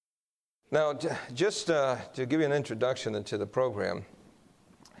Now, just to give you an introduction into the program,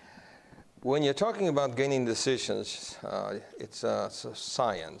 when you're talking about gaining decisions, it's a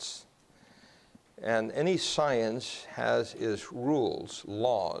science. And any science has its rules,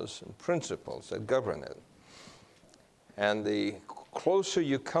 laws, and principles that govern it. And the closer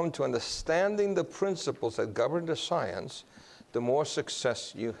you come to understanding the principles that govern the science, the more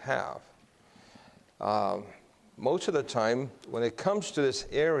success you have. Most of the time, when it comes to this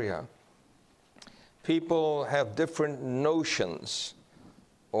area, people have different notions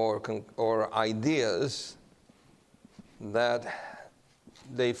or ideas that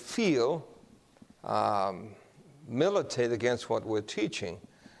they feel militate against what we're teaching.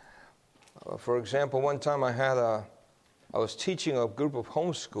 For example, one time I was teaching a group of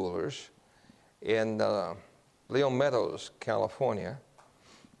homeschoolers in Leo Meadows, California,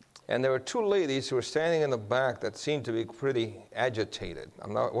 and there were two ladies who were standing in the back that seemed to be pretty agitated.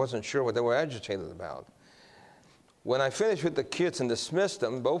 Wasn't sure what they were agitated about. When I finished with the kids and dismissed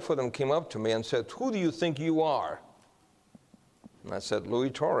them, both of them came up to me and said, "Who do you think you are?" And I said, "Louis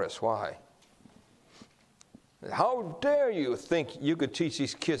Torres." "Why?" "How dare you think you could teach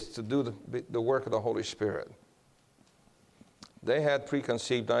these kids to do the work of the Holy Spirit?" They had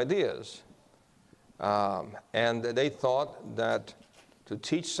preconceived ideas. And they thought that to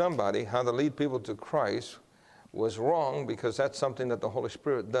teach somebody how to lead people to Christ was wrong because that's something that the Holy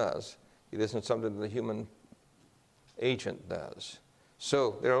Spirit does. It isn't something that the human agent does.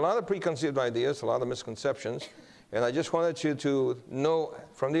 So there are a lot of preconceived ideas, a lot of misconceptions, and I just wanted you to know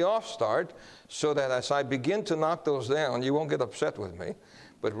from the off start so that as I begin to knock those down, you won't get upset with me,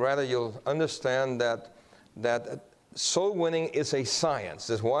 but rather you'll understand that soul winning is a science.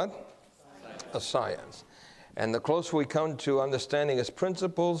 Is what? Science. A science. And the closer we come to understanding its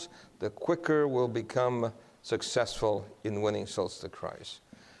principles, the quicker we'll become successful in winning souls to Christ.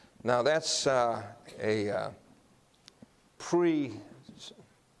 Now that's a pre-seminar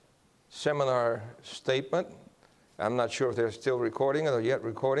statement. I'm not sure if they're still recording it or yet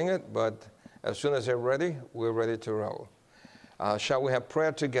recording it, but as soon as they're ready, we're ready to roll. Shall we have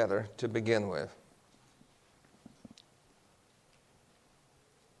prayer together to begin with?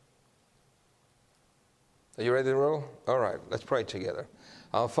 Are you ready to roll? All right, let's pray together.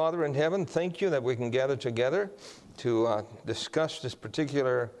 Our Father in heaven, thank you that we can gather together to discuss this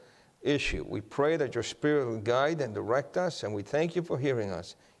particular issue. We pray that your Spirit will guide and direct us, and we thank you for hearing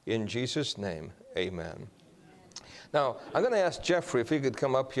us. In Jesus' name, amen. Now, I'm going to ask Jeffrey if he could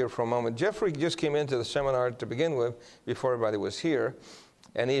come up here for a moment. Jeffrey just came into the seminar to begin with, before everybody was here,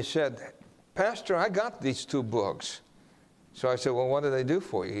 and he said, "Pastor, I got these two books." So I said, "Well, what did they do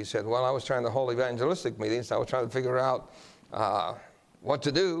for you?" He said, "Well, I was trying to hold evangelistic meetings. I was trying to figure out what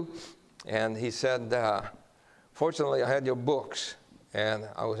to do." And he said, "Fortunately, I had your books, and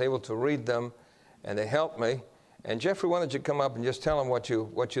I was able to read them, and they helped me." And Jeffrey, why don't you come up and just tell them what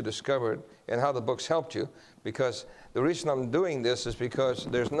you discovered and how the books helped you? Because the reason I'm doing this is because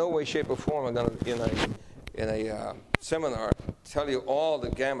there's no way, shape, or form I'm going to, in a seminar, tell you all the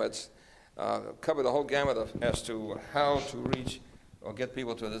gamuts, cover the whole gamut as to how to reach or get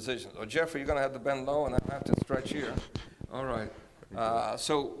people to a decision. So Jeffrey, you're going to have to bend low, and I have to stretch here. All right.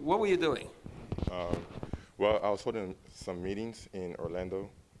 So what were you doing? Well, I was holding some meetings in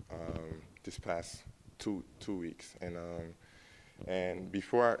Orlando this past two weeks, and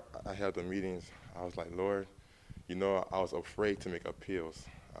before I held the meetings, I was like, "Lord, you know, I was afraid to make appeals.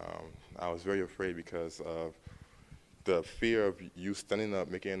 I was very afraid because of the fear of you standing up,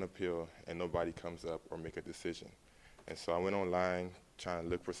 making an appeal, and nobody comes up or make a decision." And so I went online trying to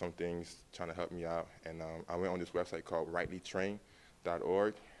look for some things, trying to help me out, and I went on this website called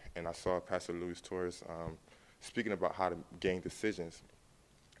rightlytrained.org, and I saw Pastor Louis Torres speaking about how to gain decisions.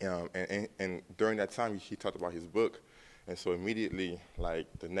 And during that time, he talked about his book. And so immediately, like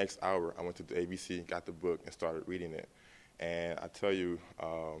the next hour, I went to the ABC, got the book, and started reading it. And I tell you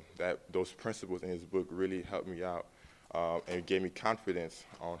that those principles in his book really helped me out and gave me confidence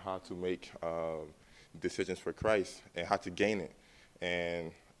on how to make decisions for Christ and how to gain it.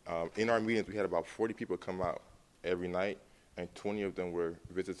 And in our meetings, we had about 40 people come out every night, and 20 of them were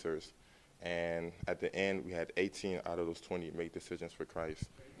visitors. And at the end, we had 18 out of those 20 make decisions for Christ.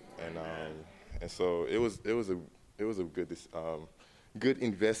 And so it was a good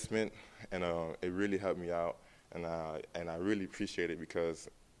investment, and it really helped me out. And I really appreciate it because,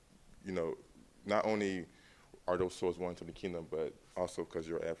 you know, not only are those souls won to the kingdom, but also because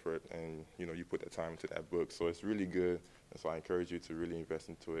your effort and, you know, you put that time into that book. So it's really good. And so I encourage you to really invest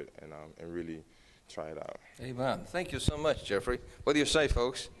into it and really try it out. Amen. Thank you so much, Jeffrey. What do you say,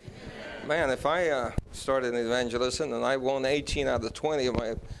 folks? Man, if I started in evangelism and I won 18 out of the 20 of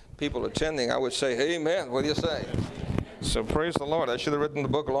my people attending, I would say, amen. What do you say? So praise the Lord. I should have written the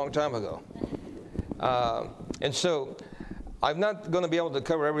book a long time ago. And so I'm not going to be able to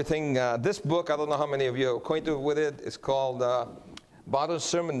cover everything. This book, I don't know how many of you are acquainted with it. It's called Bible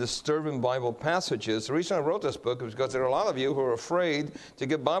Sermon Disturbing Bible Passages. The reason I wrote this book is because there are a lot of you who are afraid to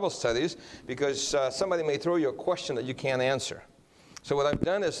give Bible studies because somebody may throw you a question that you can't answer. So what I've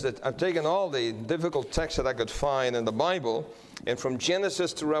done is that I've taken all the difficult texts that I could find in the Bible, and from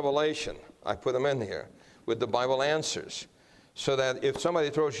Genesis to Revelation, I put them in here with the Bible answers. So that if somebody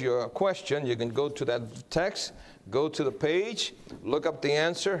throws you a question, you can go to that text, go to the page, look up the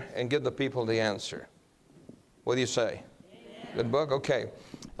answer, and give the people the answer. What do you say? Good book? Okay.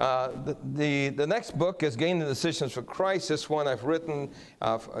 The next book is Gaining Decisions for Christ. This one I've written.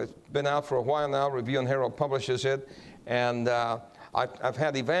 It's been out for a while now. Review and Herald publishes it. And I've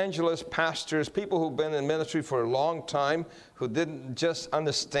had evangelists, pastors, people who've been in ministry for a long time who didn't just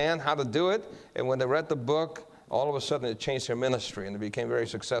understand how to do it. And when they read the book, all of a sudden it changed their ministry and they became very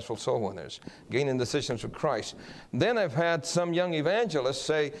successful soul winners, gaining decisions for Christ. Then I've had some young evangelists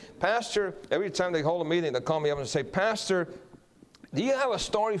say, Pastor, every time they hold a meeting, they call me up and say, Pastor, do you have a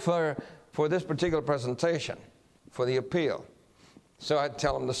story for this particular presentation, for the appeal? So I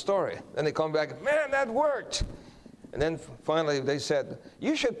tell them the story. Then they come back, man, that worked. And then finally they said,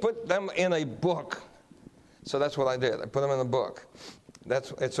 you should put them in a book. So that's what I did. I put them in a book.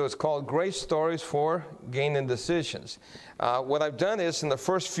 So it's called Great Stories for Gaining Decisions. What I've done is in the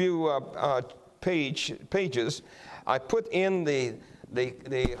first few pages, I put in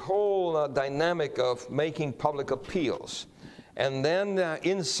the whole dynamic of making public appeals. And then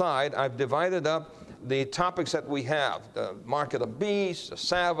inside, I've divided up the topics that we have, the mark of the beast, the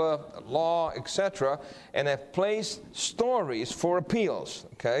Sabbath, the law, etc., and I've placed stories for appeals,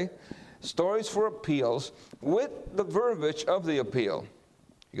 okay? Stories for appeals with the verbiage of the appeal.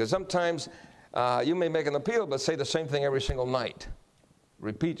 Because sometimes you may make an appeal but say the same thing every single night.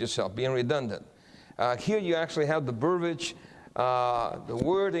 Repeat yourself, being redundant. Here you actually have the verbiage, the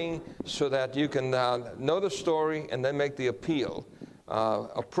wording, so that you can know the story and then make the appeal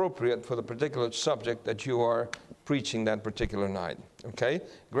appropriate for the particular subject that you are preaching that particular night. Okay?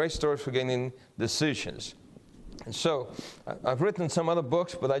 Great Stories for Gaining Decisions. And so I've written some other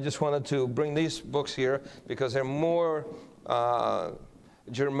books, but I just wanted to bring these books here because they're more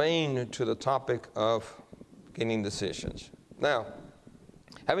germane to the topic of gaining decisions. Now,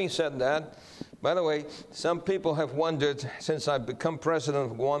 having said that, by the way, some people have wondered, since I've become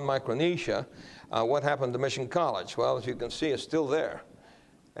president of Guam, Micronesia, what happened to Mission College? Well, as you can see, it's still there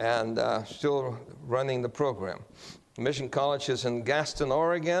and still running the program. Mission College is in Gaston,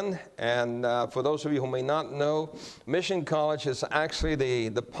 Oregon, and for those of you who may not know, Mission College is actually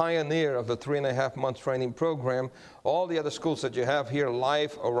the pioneer of the 3.5-month training program. All the other schools that you have here,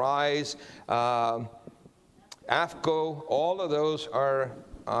 Life, Arise, AFCO, all of those are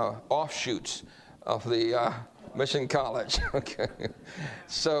offshoots of the Mission College. Okay,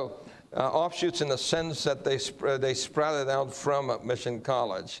 so offshoots in the sense that they sprouted out from Mission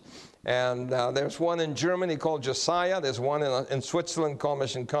College. And there's one in Germany called Josiah. There's one in Switzerland called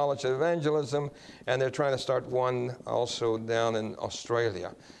Mission College of Evangelism. And they're trying to start one also down in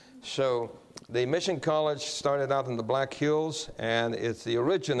Australia. So the Mission College started out in the Black Hills, and it's the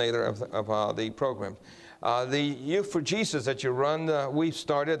originator of the program. The Youth for Jesus that you run, we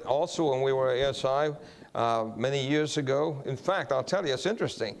started also when we were at ASI many years ago. In fact, I'll tell you, it's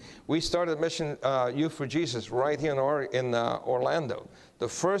interesting. We started Mission Youth for Jesus right here in Orlando. The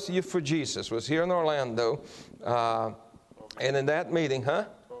first Youth for Jesus was here in Orlando, and in that meeting,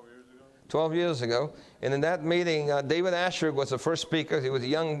 12 years ago. And in that meeting, David Asher was the first speaker. He was a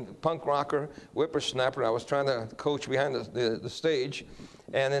young punk rocker, whippersnapper. I was trying to coach behind the stage.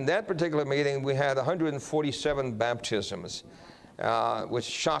 And in that particular meeting, we had 147 baptisms, which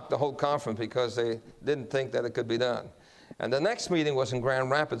shocked the whole conference because they didn't think that it could be done. And the next meeting was in Grand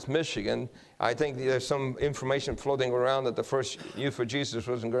Rapids, Michigan. I think there's some information floating around that the first Youth for Jesus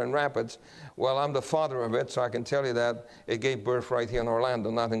was in Grand Rapids. Well, I'm the father of it, so I can tell you that it gave birth right here in Orlando,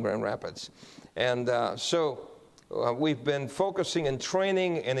 not in Grand Rapids. And we've been focusing in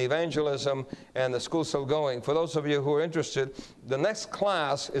training and evangelism, and the school's still going. For those of you who are interested, the next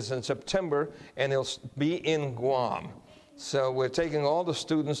class is in September, and it'll be in Guam. So we're taking all the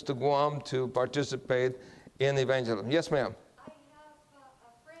students to Guam to participate in evangelism. Yes, ma'am. I have a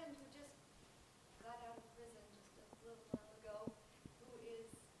friend who just got out of prison just a little while ago, who is,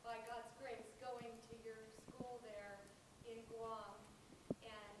 by God's grace, going to your school there in Guam,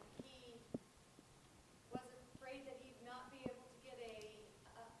 and he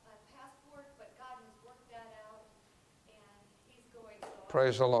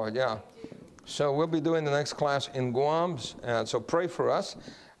Praise the Lord, yeah. So we'll be doing the next class in Guam, and so pray for us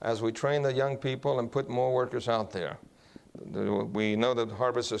as we train the young people and put more workers out there. We know that the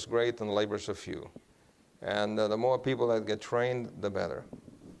harvest is great and the labors are few. And the more people that get trained, the better.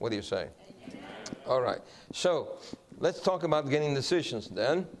 What do you say? Amen. All right. So let's talk about getting decisions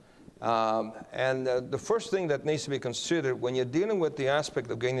then. The first thing that needs to be considered when you're dealing with the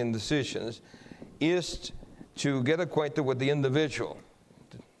aspect of getting decisions is to get acquainted with the individual.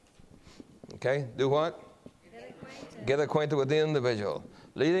 Okay? Do what? Get acquainted with the individual.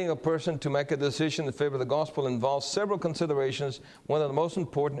 Leading a person to make a decision in favor of the gospel involves several considerations. One of the most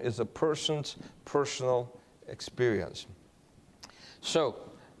important is a person's personal experience. So,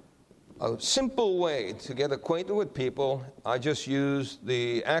 a simple way to get acquainted with people, I just use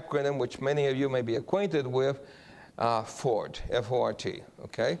the acronym, which many of you may be acquainted with, FORT, F-O-R-T,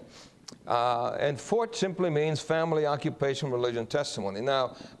 okay? And FORT simply means family, occupation, religion, testimony.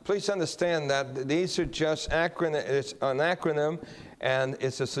 Now, please understand that these are just it's an acronym, and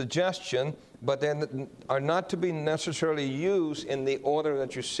it's a suggestion, but they are not to be necessarily used in the order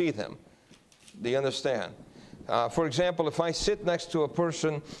that you see them. Do you understand? For example, if I sit next to a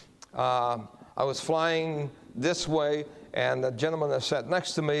person, I was flying this way, and the gentleman that sat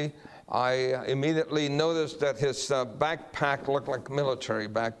next to me, I immediately noticed that his backpack looked like a military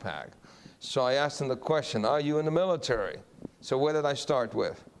backpack. So I asked him the question, are you in the military? So where did I start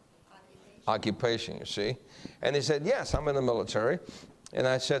with? Occupation, you see. And he said, yes, I'm in the military. And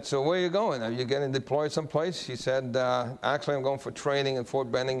I said, so where are you going? Are you getting deployed someplace? He said, actually, I'm going for training in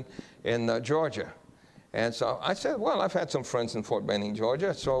Fort Benning in Georgia. And so I said, well, I've had some friends in Fort Benning,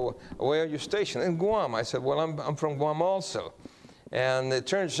 Georgia. So where are you stationed? In Guam. I said, well, I'm from Guam also. And it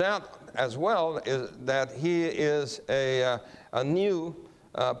turns out as well that he is a new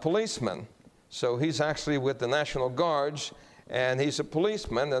policeman. So he's actually with the National Guards, and he's a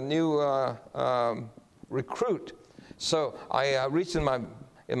policeman, a new recruit. So I reached in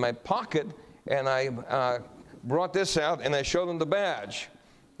my pocket, and I brought this out, and I showed him the badge.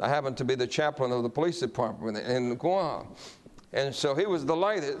 I happened to be the chaplain of the police department in Guam. And so he was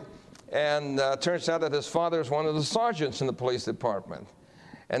delighted. And turns out that his father is one of the sergeants in the police department.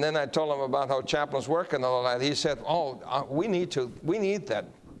 And then I told him about how chaplains work and all that. He said, we need that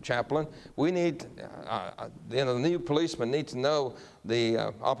chaplain. We need, the new policemen need to know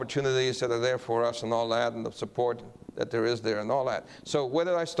the opportunities that are there for us and all that, and the support that there is there and all that. So where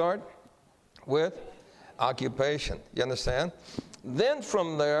did I start? With occupation. You understand? Then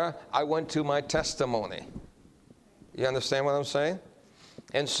from there, I went to my testimony. You understand what I'm saying?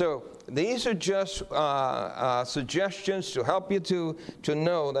 And so these are just suggestions to help you to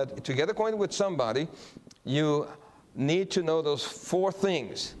know that to get acquainted with somebody, you need to know those four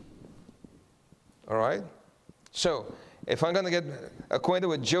things. All right? So if I'm going to get acquainted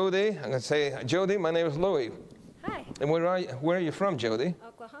with Jody, I'm going to say, Jody, my name is Louie. Hi. And where are you from, Jody?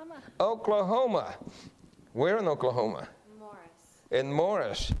 Oklahoma. Oklahoma. Where in Oklahoma? In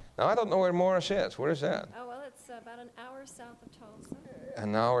Morris. Now, I don't know where Morris is. Where is that? Oh, well, it's about an hour south of Tulsa.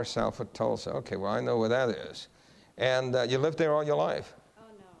 An hour south of Tulsa. Okay, well, I know where that is. And you lived there all your life? Oh,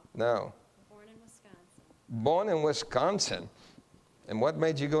 no. No. Born in Wisconsin. Born in Wisconsin. And what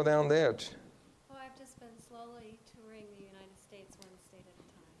made you go down there? Oh, I've just been slowly touring the United States one state at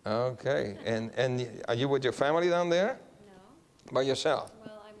a time. Okay. And are you with your family down there? No. By yourself?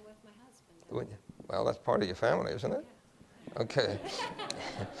 Well, I'm with my husband. Well, that's part of your family, isn't it? Yeah. Okay.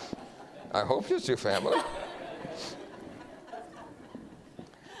 I hope it's your family.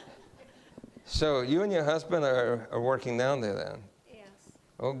 So you and your husband are working down there then? Yes.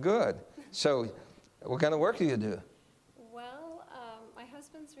 Oh, good. So what kind of work do you do? Well, my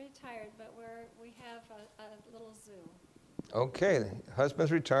husband's retired, but we have a little zoo. Okay.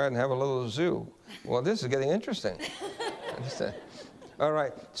 Husband's retired and have a little zoo. Well, this is getting interesting. All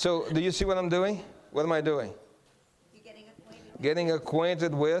right. So do you see what I'm doing? What am I doing? Getting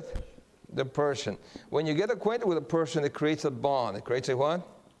acquainted with the person. When you get acquainted with a person, it creates a bond. It creates a what?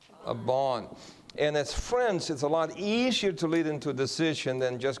 A bond. And as friends, it's a lot easier to lead into a decision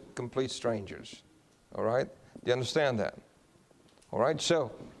than just complete strangers. All right? Do you understand that? All right?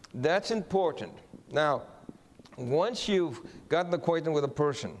 So that's important. Now, once you've gotten acquainted with a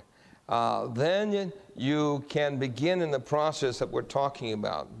person, then you can begin in the process that we're talking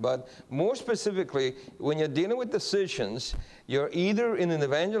about. But more specifically, when you're dealing with decisions, you're either in an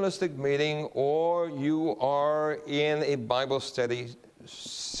evangelistic meeting or you are in a Bible study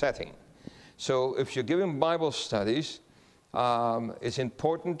setting. So if you're giving Bible studies, it's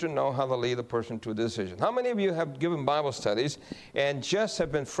important to know how to lead a person to a decision. How many of you have given Bible studies and just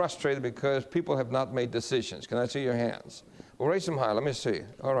have been frustrated because people have not made decisions? Can I see your hands? Raise them high. Let me see.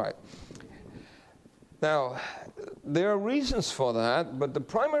 All right. Now, there are reasons for that, but the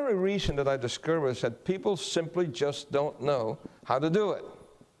primary reason that I discover is that people simply just don't know how to do it.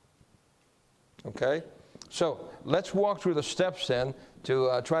 Okay? So let's walk through the steps then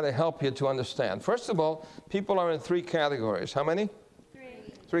to try to help you to understand. First of all, people are in 3 categories. How many? 3.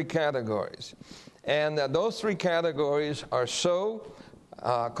 3 categories. And those 3 categories are sow,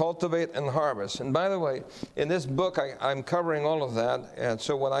 cultivate, and harvest. And by the way, in this book, I'm covering all of that. And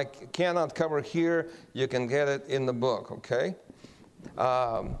so what I cannot cover here, you can get it in the book, okay?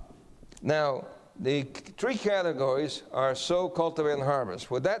 Now, the 3 categories are sow, cultivate, and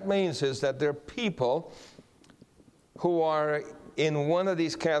harvest. What that means is that there are people who are in one of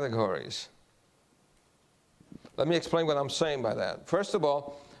these categories. Let me explain what I'm saying by that. First of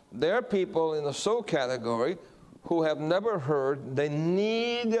all, there are people in the sow category who have never heard they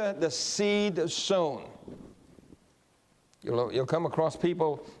need the seed sown. You'll come across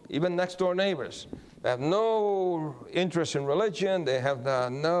people, even next door neighbors, that have no interest in religion. They have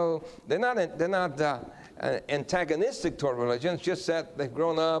they're not antagonistic toward religion. It's just that they've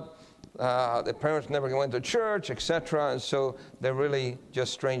grown up, their parents never went to church, etc. And so they're really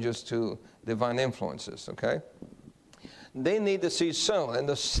just strangers to divine influences, okay? They need the seed sown. And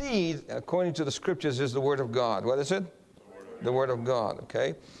the seed, according to the scriptures, is the Word of God. What is it? The Word of God,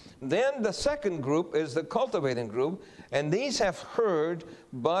 okay? Then the second group is the cultivating group. And these have heard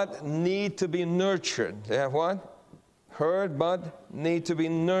but need to be nurtured. They have what? Heard but need to be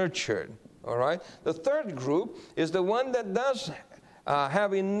nurtured. All right? The third group is the one that does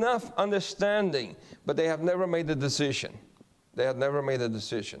have enough understanding, but they have never made the decision. They have never made a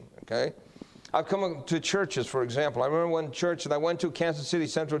decision, okay? I've come to churches, for example. I remember one church that I went to, Kansas City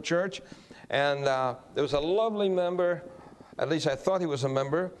Central Church, and there was a lovely member, at least I thought he was a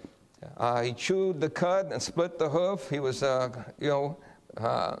member. He chewed the cud and split the hoof. He was,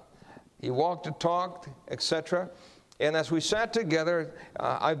 he walked and talked, etc. And as we sat together,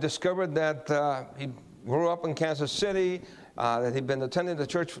 I've discovered that he grew up in Kansas City, that he'd been attending the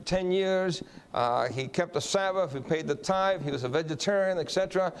church for 10 years. He kept the Sabbath. He paid the tithe. He was a vegetarian,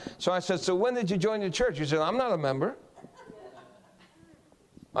 etc. So I said, so when did you join the church? He said, I'm not a member.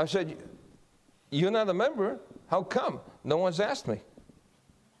 I said, you're not a member? How come? No one's asked me.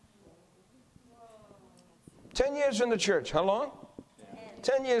 10 years in the church. How long?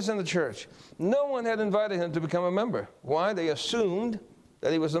 10 years in the church. No one had invited him to become a member. Why? They assumed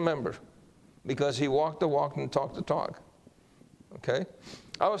that he was a member because he walked the walk and talked the talk. Okay?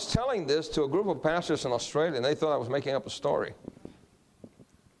 I was telling this to a group of pastors in Australia, and they thought I was making up a story.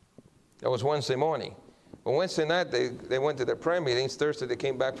 That was Wednesday morning. But Wednesday night, they went to their prayer meetings. Thursday, they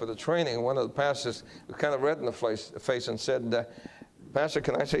came back for the training, and one of the pastors was kind of red in the face and said, Pastor,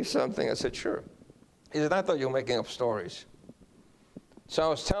 can I say something? I said, sure. He said, I thought you were making up stories. So I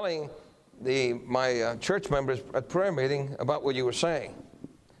was telling my church members at prayer meeting about what you were saying.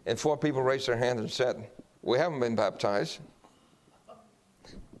 And 4 people raised their hands and said, we haven't been baptized.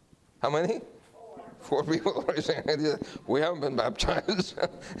 How many? 4 people raised their hands. We haven't been baptized.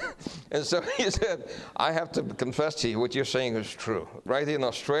 And so he said, I have to confess to you what you're saying is true. Right here in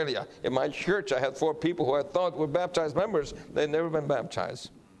Australia, in my church, I had 4 people who I thought were baptized members. They'd never been baptized.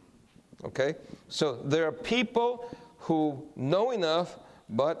 Okay? So there are people who know enough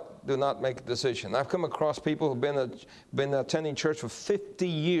but do not make a decision. I've come across people who've been attending church for 50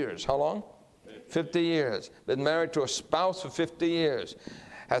 years. How long? 50 years. Been married to a spouse for 50 years.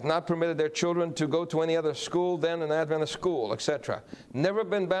 Has not permitted their children to go to any other school than an Adventist school, etc. Never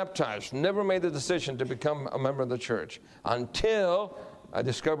been baptized. Never made the decision to become a member of the church. Until I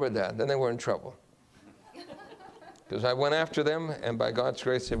discovered that. Then they were in trouble. Because I went after them, and by God's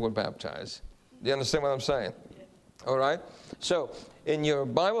grace, they were baptized. Do you understand what I'm saying? All right? So, in your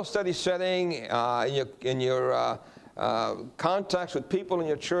Bible study setting, in your contacts with people in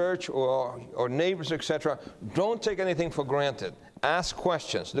your church or neighbors, etc., don't take anything for granted. Ask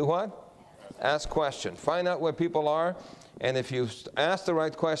questions. Do what? Ask questions. Find out where people are, and if you ask the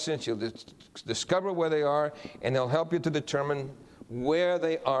right questions, you'll discover where they are, and they'll help you to determine where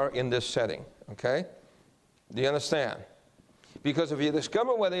they are in this setting. Okay? Do you understand? Because if you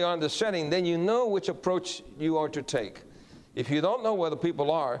discover where they are in the setting, then you know which approach you are to take. If you don't know where the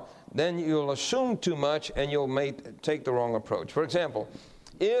people are, then you'll assume too much and you'll take the wrong approach. For example,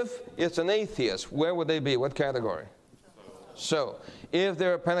 if it's an atheist, where would they be? What category? So, if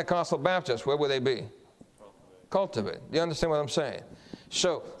they're a Pentecostal Baptist, where would they be? Cultivate. Do you understand what I'm saying?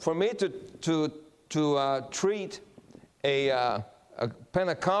 So, for me to treat a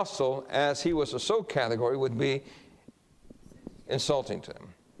Pentecostal as he was a soul category would be insulting to him.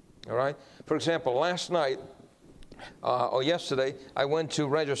 All right? For example, last night Yesterday, I went to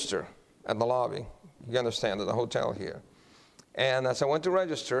register at the lobby. You understand, at the hotel here. And as I went to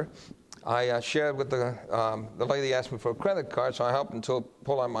register, I shared with the lady asked me for a credit card, so I helped her to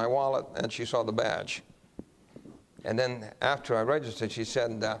pull out my wallet, and she saw the badge. And then after I registered, she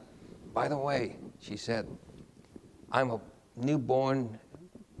said, by the way, she said, I'm a newborn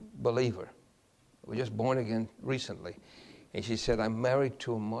believer. We just born again recently. And she said, I'm married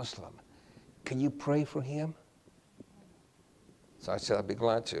to a Muslim. Can you pray for him? So I said, I'd be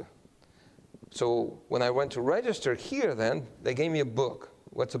glad to. So when I went to register here then, they gave me a book.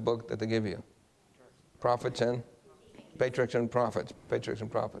 What's a book that they give you? Prophets and Patriarchs and Prophets. Patriarchs and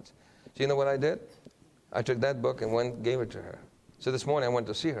Prophets. So you know what I did? I took that book and went and gave it to her. So this morning I went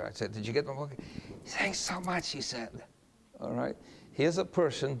to see her. I said, did you get my book? Thanks so much, she said. All right. Here's a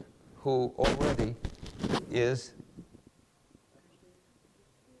person who already is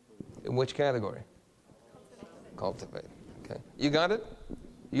in which category? Cultivate. Okay. You got it?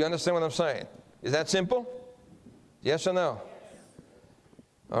 You understand what I'm saying? Is that simple? Yes or no?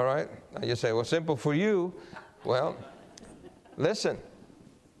 All right. Now you say, well, simple for you. Well, listen.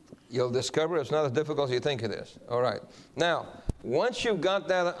 You'll discover it's not as difficult as you think it is. All right. Now, once you've got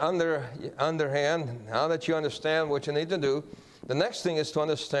that underhand, now that you understand what you need to do, the next thing is to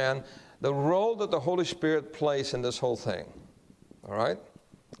understand the role that the Holy Spirit plays in this whole thing. All right?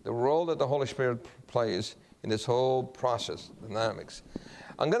 The role that the Holy Spirit plays in this whole process, dynamics.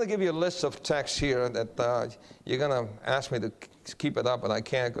 I'm going to give you a list of texts here that you're going to ask me to keep it up, but I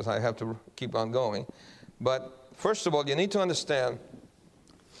can't because I have to keep on going. But first of all, you need to understand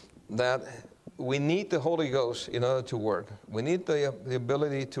that we need the Holy Ghost in order to work. We need the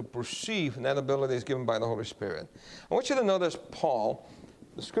ability to perceive, and that ability is given by the Holy Spirit. I want you to notice Paul.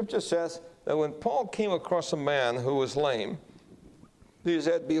 The scripture says that when Paul came across a man who was lame, he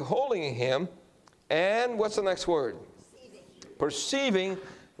said, beholding him, and what's the next word? Perceiving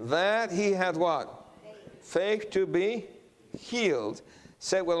that he had what? Faith to be healed.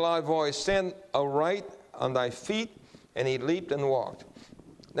 Said with a loud voice, stand aright on thy feet, and he leaped and walked.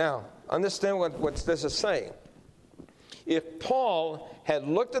 Now, understand what this is saying. If Paul had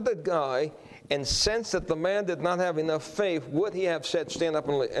looked at the guy and sensed that the man did not have enough faith, would he have said, stand up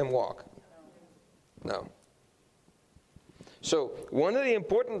and walk? No. So, one of the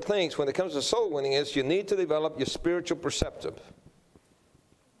important things when it comes to soul winning is you need to develop your spiritual perception.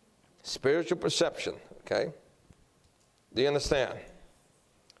 Spiritual perception, okay? Do you understand?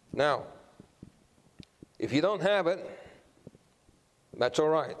 Now, if you don't have it, that's all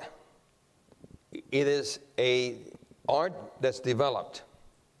right. It is an art that's developed.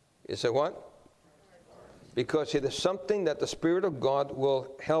 Is it what? Because it is something that the Spirit of God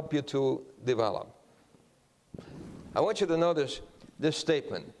will help you to develop. I want you to notice this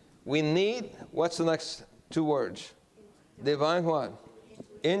statement. We need, what's the next two words? Divine what?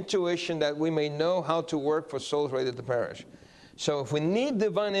 Intuition, that we may know how to work for souls ready to perish. So if we need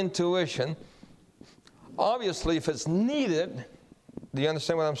divine intuition, obviously if it's needed, do you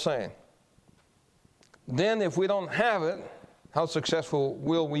understand what I'm saying? Then if we don't have it, how successful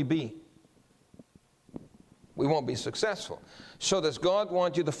will we be? We won't be successful. So does God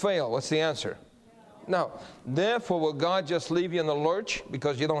want you to fail? What's the answer? No. Therefore, will God just leave you in the lurch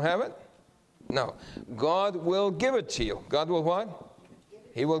because you don't have it? No. God will give it to you. God will what?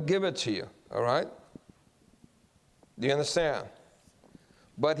 He will give it to you. All right? Do you understand?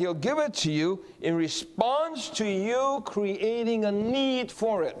 But he'll give it to you in response to you creating a need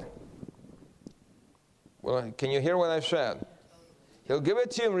for it. Well, can you hear what I've said? He'll give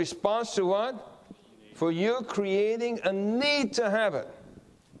it to you in response to what? For you creating a need to have it.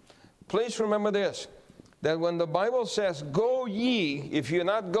 Please remember this, that when the Bible says, go ye, if you're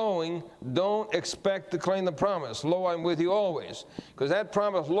not going, don't expect to claim the promise. Lo, I am with you always. Because that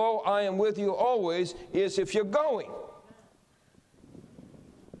promise, lo, I am with you always, is if you're going.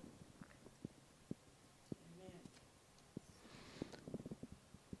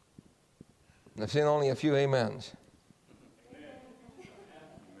 I've seen only a few amens.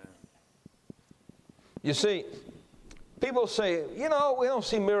 You see, people say, you know, we don't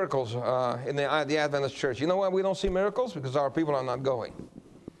see miracles in the Adventist church. You know why we don't see miracles? Because our people are not going.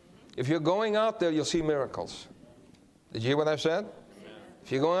 If you're going out there, you'll see miracles. Did you hear what I said?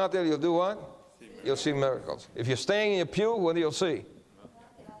 If you're going out there, you'll do what? You'll see miracles. If you're staying in your pew, what do you see?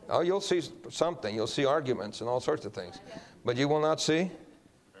 Oh, you'll see something. You'll see arguments and all sorts of things. But you will not see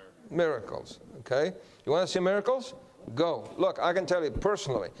miracles. Okay? You want to see miracles? Go. Look, I can tell you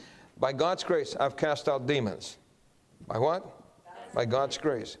personally, by God's grace, I've cast out demons. By what? By God's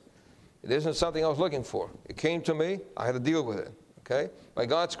grace. It isn't something I was looking for. It came to me. I had to deal with it. Okay? By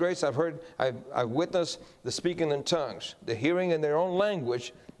God's grace, I've witnessed the speaking in tongues, the hearing in their own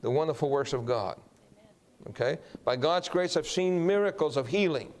language, the wonderful works of God. Okay? By God's grace, I've seen miracles of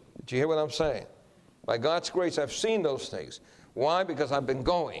healing. Did you hear what I'm saying? By God's grace, I've seen those things. Why? Because I've been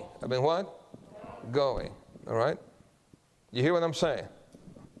going. I've been what? Going. All right? You hear what I'm saying?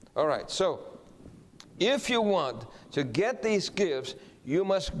 All right. So, if you want to get these gifts, you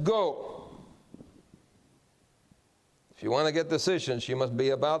must go. If you want to get decisions, you must be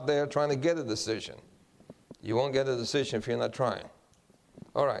about there trying to get a decision. You won't get a decision if you're not trying.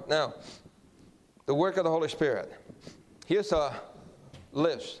 All right. Now, the work of the Holy Spirit. Here's a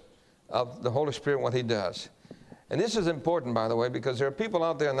list of the Holy Spirit, what he does. And this is important, by the way, because there are people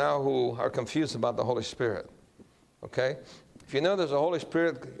out there now who are confused about the Holy Spirit. Okay? If you know there's a Holy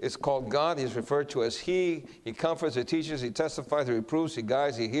Spirit, it's called God. He's referred to as He. He comforts, He teaches, He testifies, He reproves, He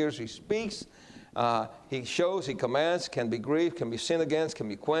guides, He hears, He speaks. He shows, He commands, can be grieved, can be sinned against, can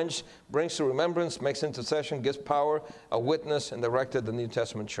be quenched, brings to remembrance, makes intercession, gives power, a witness, and directed the New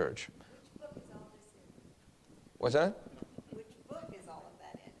Testament church. Which book is all this in? What's that? Which book is all of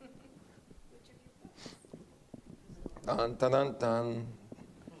that in? Which of your books? Dun, dun, dun, dun.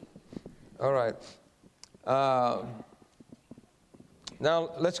 All right.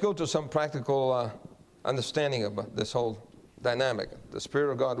 Now, let's go to some practical understanding of this whole dynamic, the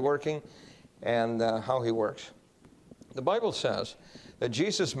Spirit of God working and how He works. The Bible says that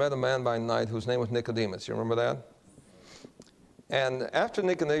Jesus met a man by night whose name was Nicodemus. You remember that? And after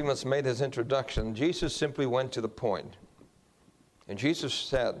Nicodemus made his introduction, Jesus simply went to the point. And Jesus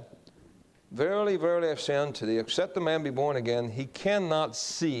said, "Verily, verily, I say unto thee, except the man be born again, he cannot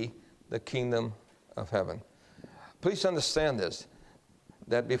see the kingdom of heaven." Please understand this,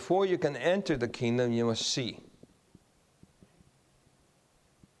 that before you can enter the kingdom, you must see.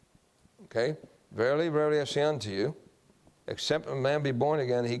 Okay? Verily, verily, I say unto you, except a man be born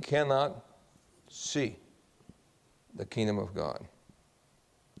again, he cannot see the kingdom of God.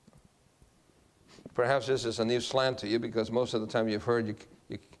 Perhaps this is a new slant to you, because most of the time you've heard you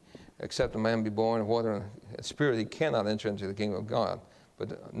except a man be born of water and spirit, he cannot enter into the kingdom of God.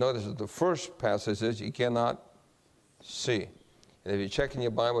 But notice that the first passage is you cannot see. And if you check in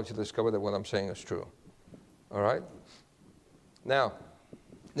your Bible, you'll discover that what I'm saying is true. All right? Now,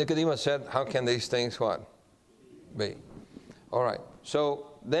 Nicodemus said, how can these things what? Be. All right.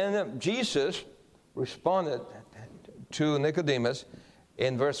 So then Jesus responded to Nicodemus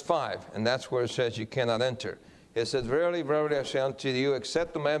in verse 5, and that's where it says you cannot enter. It says, "Verily, verily, I say unto you,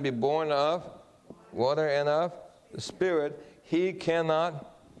 except the man be born of water and of the Spirit, he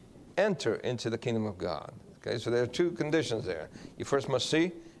cannot enter into the kingdom of God." Okay, so there are two conditions there. You first must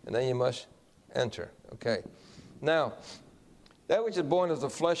see, and then you must enter. Okay. Now, that which is born of the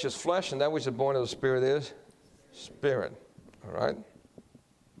flesh is flesh, and that which is born of the Spirit is spirit. All right?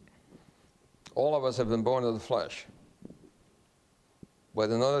 All of us have been born of the flesh. But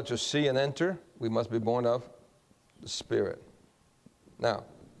in order to see and enter, we must be born of the Spirit. Now,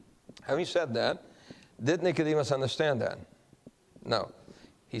 having said that, did Nicodemus understand that? No.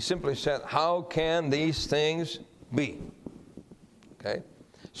 He simply said, how can these things be? Okay?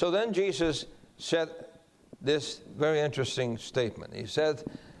 So then Jesus said this very interesting statement. He said,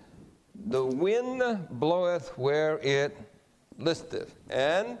 "The wind bloweth where it listeth,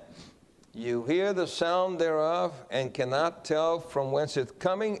 and you hear the sound thereof, and cannot tell from whence it's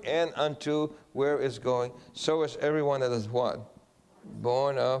coming, and unto where it's going. So is everyone that is what?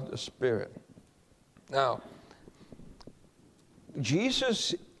 Born of the Spirit." Now,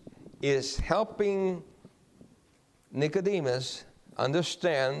 Jesus is helping Nicodemus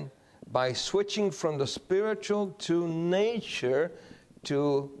understand by switching from the spiritual to nature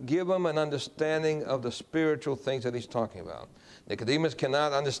to give him an understanding of the spiritual things that he's talking about. Nicodemus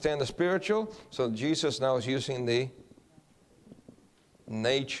cannot understand the spiritual, so Jesus now is using the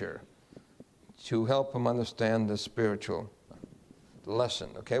nature to help him understand the spiritual lesson.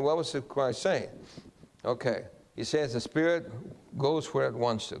 Okay, what was the Christ saying? Okay, he says the Spirit goes where it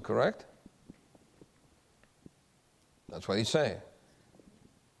wants to, correct? That's what he's saying.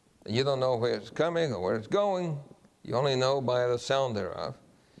 You don't know where it's coming or where it's going. You only know by the sound thereof.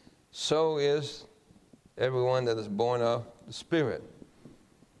 So is everyone that is born of the Spirit.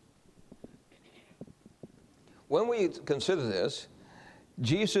 When we consider this,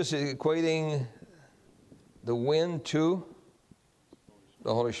 Jesus is equating the wind to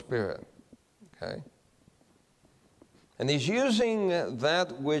the Holy Spirit. Okay? And he's using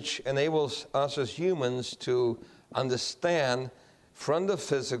that which enables us as humans to understand from the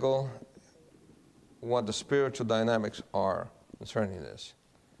physical what the spiritual dynamics are concerning this.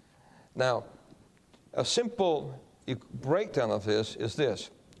 Now, a simple breakdown of this is this.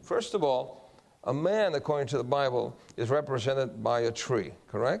 First of all, a man, according to the Bible, is represented by a tree,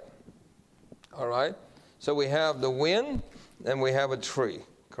 correct? All right? So we have the wind and we have a tree,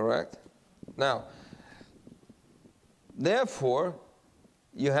 correct? Now, therefore,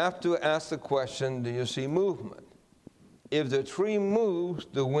 you have to ask the question, do you see movement? If the tree moves,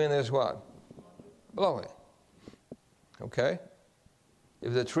 the wind is what? Blowing. Okay?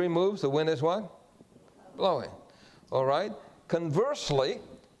 If the tree moves, the wind is what? Blowing. All right? Conversely,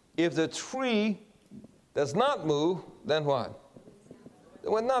 if the tree does not move, then what?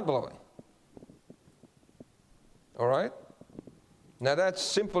 The wind not blowing. All right? Now that's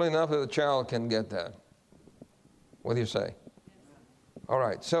simple enough that a child can get that. What do you say? All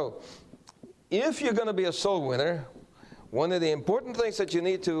right, so if you're going to be a soul winner, one of the important things that you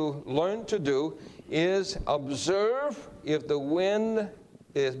need to learn to do is observe if the wind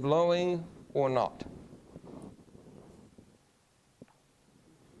is blowing or not.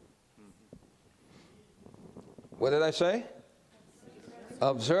 What did I say?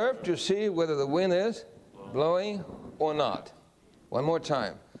 Observe to see whether the wind is blowing or not. One more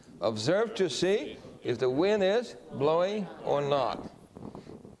time. Observe to see if the wind is blowing or not.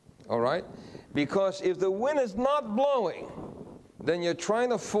 All right? Because if the wind is not blowing, then you're trying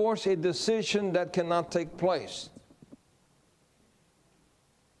to force a decision that cannot take place.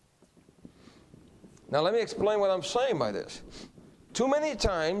 Now let me explain what I'm saying by this. Too many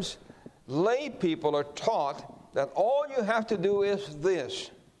times, lay people are taught that all you have to do is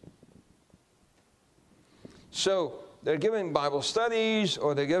this. So they're given Bible studies,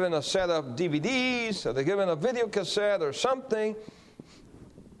 or they're given a set of DVDs, or they're given a video cassette or something,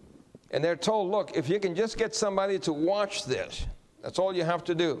 and they're told, look, if you can just get somebody to watch this, that's all you have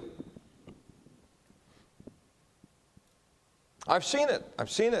to do. I've seen it. I've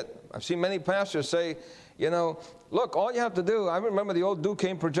seen many pastors say, you know, look, all you have to do, I remember the old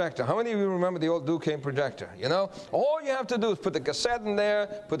Duquesne projector. How many of you remember the old Duquesne projector? You know, all you have to do is put the cassette in there,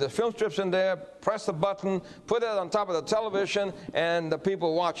 put the film strips in there, press the button, put it on top of the television, and the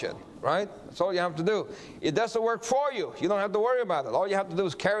people watch it, right? That's all you have to do. It does the work for you. You don't have to worry about it. All you have to do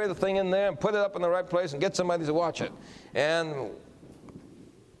is carry the thing in there and put it up in the right place and get somebody to watch it. And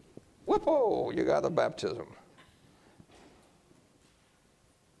whoop-oh, you got a baptism.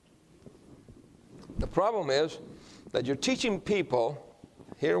 The problem is that you're teaching people,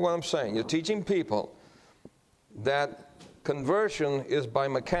 hear what I'm saying, you're teaching people that conversion is by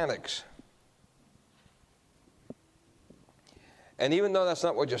mechanics. And even though that's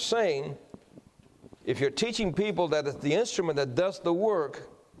not what you're saying, if you're teaching people that it's the instrument that does the work,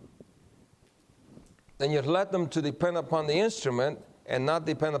 then you let them to depend upon the instrument and not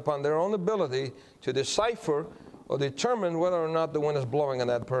depend upon their own ability to decipher or determine whether or not the wind is blowing on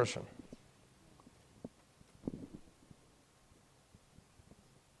that person.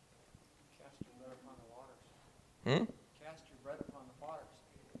 Cast your bread upon the waters.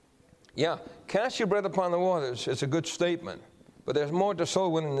 Yeah, cast your bread upon the waters. It's a good statement. But there's more to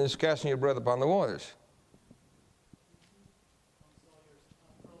soul winning than just casting your bread upon the waters.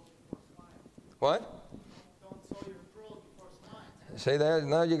 What? Don't sow your pearls before swine. Say that,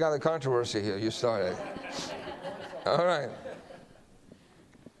 now you got a controversy here. You started. All right.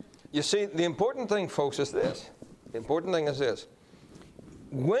 You see, the important thing, folks, is this. The important thing is this.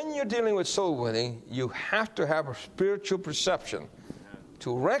 When you're dealing with soul winning, you have to have a spiritual perception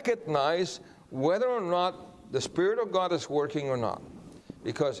to recognize whether or not the Spirit of God is working or not.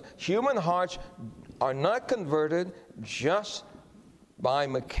 Because human hearts are not converted just by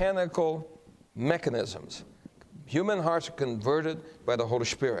mechanical mechanisms. Human hearts are converted by the Holy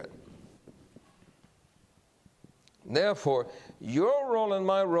Spirit. Therefore, your role and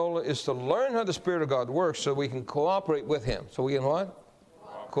my role is to learn how the Spirit of God works so we can cooperate with Him. So we can what?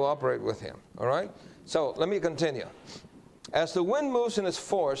 Cooperate with Him. All right? So let me continue. As the wind moves in its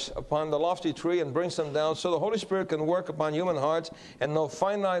force upon the lofty tree and brings them down, so the Holy Spirit can work upon human hearts, and no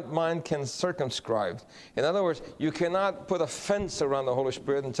finite mind can circumscribe. In other words, you cannot put a fence around the Holy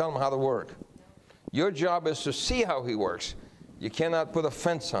Spirit and tell Him how to work. Your job is to see how He works. You cannot put a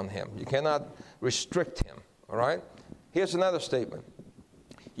fence on Him. You cannot restrict Him. All right? Here's another statement.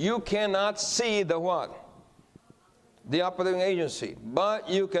 You cannot see the what? The operating agency, but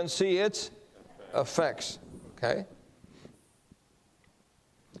you can see its effects. Okay?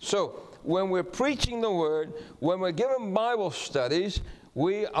 So, when we're preaching the Word, when we're giving Bible studies,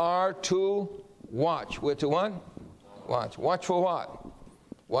 we are to watch. We're to what? Watch. Watch for what?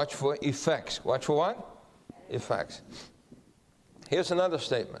 Watch for effects. Watch for what? Effects. Here's another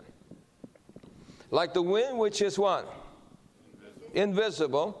statement. Like the wind, which is what?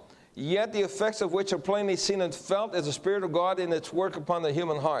 Invisible. yet the effects of which are plainly seen and felt as the Spirit of God in its work upon the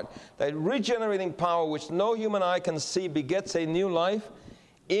human heart. That regenerating power which no human eye can see begets a new life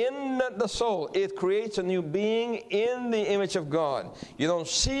in the soul. It creates a new being in the image of God. You don't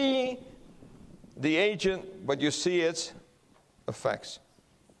see the agent, but you see its effects.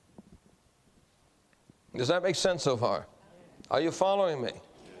 Does that make sense so far? Are you following me?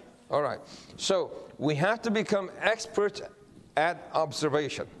 All right. So we have to become experts at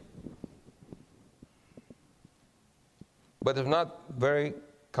observation. But it's not very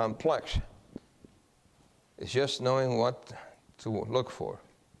complex. It's just knowing what to look for.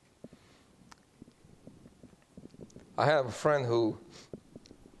 I have a friend who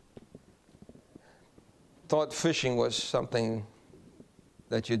thought fishing was something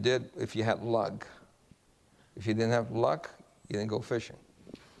that you did if you had luck. If you didn't have luck, you didn't go fishing.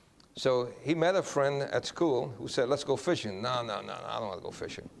 So he met a friend at school who said, let's go fishing. No, I don't want to go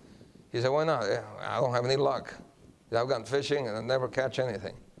fishing. He said, why not? I don't have any luck. I've gone fishing and I never catch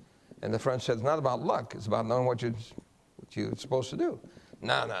anything. And the friend said, it's not about luck. It's about knowing what you're supposed to do.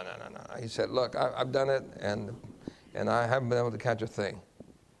 No. He said, look, I've done it and I haven't been able to catch a thing.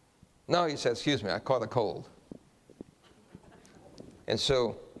 No, he said, excuse me, I caught a cold. And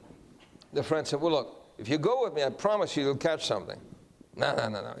so the friend said, well, look, if you go with me, I promise you you'll catch something.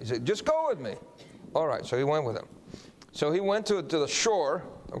 No. He said, just go with me. All right, so he went with him. So he went to the shore.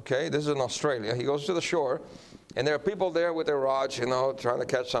 Okay, this is in Australia. He goes to the shore, and there are people there with their rods, trying to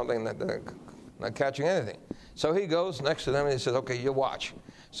catch something that they're not catching anything. So he goes next to them and he says, okay, you watch.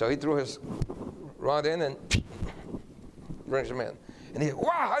 So he threw his rod in and brings him in. And he said,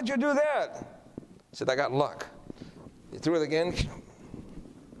 wow, how'd you do that? He said, I got luck. He threw it again.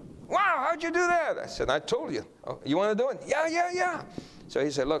 Wow, how'd you do that? I said, I told you. Oh, you want to do it? Yeah. So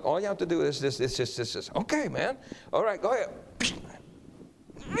he said, look, all you have to do is this. Okay, man. All right, go ahead.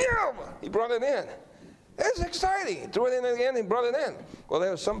 He brought it in. It's exciting. He threw it in again, he brought it in. Well,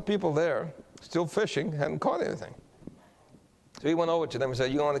 there were some people there still fishing, hadn't caught anything. So he went over to them and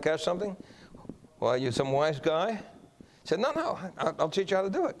said, you want to catch something? Well, you some wise guy? He said, no, I'll teach you how to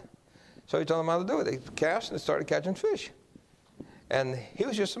do it. So he told them how to do it. They cast and they started catching fish. And he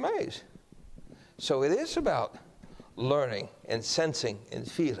was just amazed. So it is about learning and sensing and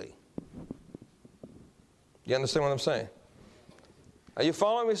feeling. You understand what I'm saying? Are you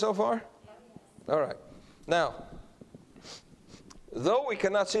following me so far? All right. Now, though we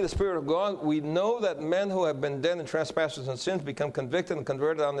cannot see the Spirit of God, we know that men who have been dead in trespasses and sins become convicted and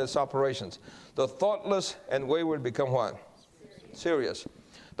converted on these operations. The thoughtless and wayward become what? Serious.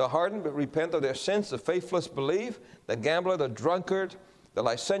 The hardened repent of their sins. The faithless believe. The gambler, the drunkard, the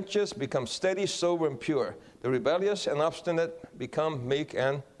licentious become steady, sober, and pure. The rebellious and obstinate become meek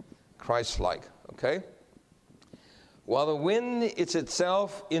and Christ-like. Okay? While the wind is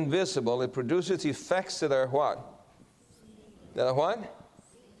itself invisible, it produces effects that are what? That are what?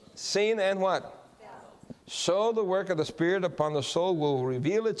 Seen and what? So the work of the Spirit upon the soul will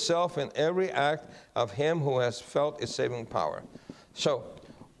reveal itself in every act of him who has felt its saving power. So,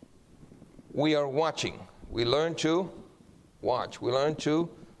 we are watching. We learn to watch. We learn to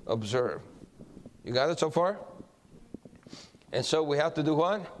observe. You got it so far? And so we have to do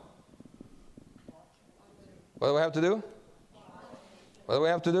what? What do we have to do? What do we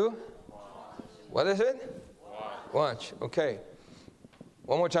have to do? What is it? Watch. Okay.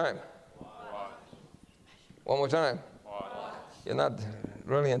 One more time. One more time. You're not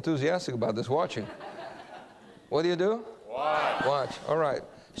really enthusiastic about this watching. What do? Watch. All right.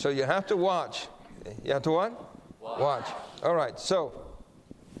 So you have to watch. You have to what? Watch. All right. So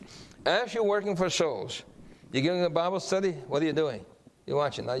as you're working for souls, you're giving a Bible study, what are you doing? You're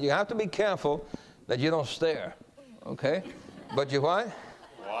watching. Now you have to be careful that you don't stare. Okay? But you what?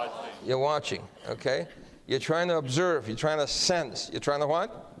 Watching. You're watching. Okay? You're trying to observe. You're trying to sense. You're trying to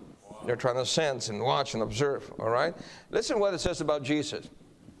what? Watch. You're trying to sense and watch and observe. All right? Listen what it says about Jesus.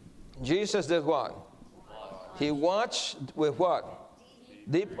 Jesus did what? He watched with what?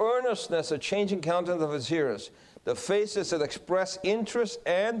 Deep earnestness, a changing countenance of his hearers. The faces that expressed interest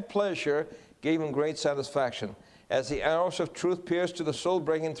and pleasure gave him great satisfaction. As the arrows of truth pierced to the soul,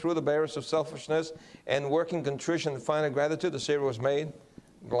 breaking through the barriers of selfishness and working contrition and final gratitude, the Savior was made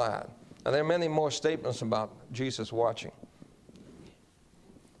glad. And there are many more statements about Jesus watching.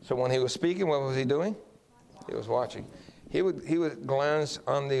 So when he was speaking, what was he doing? He was watching. He would glance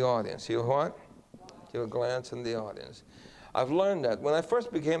on the audience. He would what? He would glance on the audience. I've learned that. When I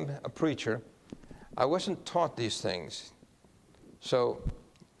first became a preacher, I wasn't taught these things. So,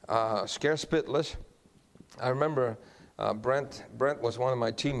 scarce spitless. I remember Brent was one of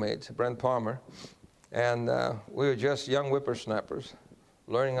my teammates, Brent Palmer, and we were just young whippersnappers,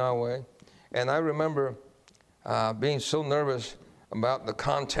 learning our way. And I remember being so nervous about the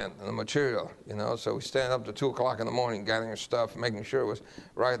content and the material, so we stand up to 2 o'clock in the morning gathering stuff, making sure it was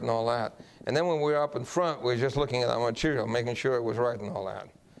right and all that. And then when we were up in front, we were just looking at our material, making sure it was right and all that.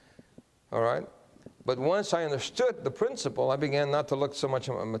 All right? But once I understood the principle, I began not to look so much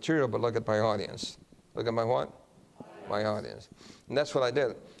at my material, but look at my audience. Look at my what? My audience. And that's what I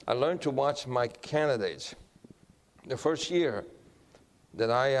did. I learned to watch my candidates. The first year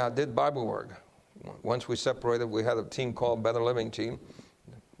that I did Bible work, once we separated, we had a team called Better Living Team.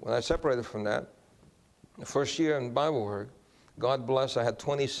 When I separated from that, the first year in Bible work, God bless, I had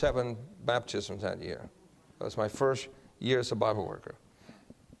 27 baptisms that year. That was my first year as a Bible worker.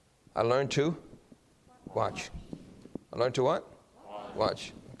 I learned to watch. I learned to what?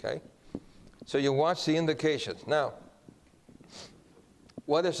 Watch. Okay? So you watch the indications. Now,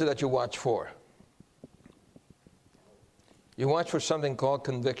 what is it that you watch for? You watch for something called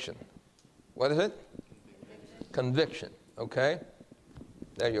conviction. What is it? Conviction. Okay?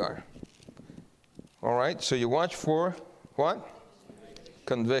 There you are. All right, so you watch for what?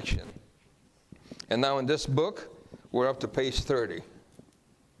 Conviction. And now in this book, we're up to page 30.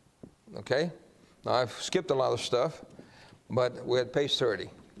 Okay? Now I've skipped a lot of stuff, but we're at page 30.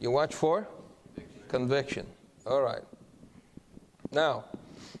 You watch for? Conviction. All right. Now,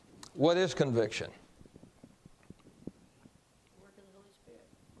 what is conviction?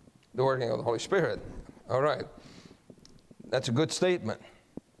 The working of the Holy Spirit. All right. That's a good statement.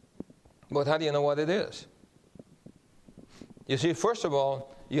 But how do you know what it is? You see, first of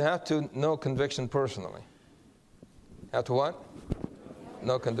all, you have to know conviction personally. Have to what?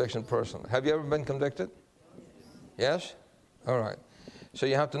 Know conviction personally. Have you ever been convicted? Yes? All right. So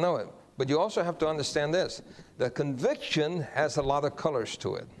you have to know it. But you also have to understand this. The conviction has a lot of colors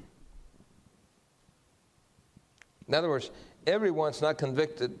to it. In other words, everyone's not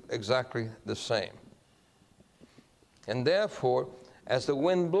convicted exactly the same. And therefore, as the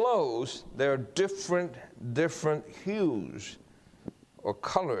wind blows, there are different hues or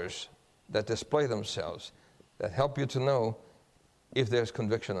colors that display themselves that help you to know if there's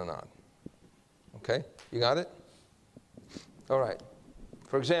conviction or not. Okay? You got it? All right.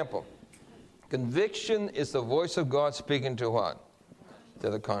 For example, conviction is the voice of God speaking to what? To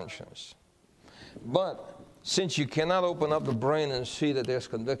the conscience. But since you cannot open up the brain and see that there's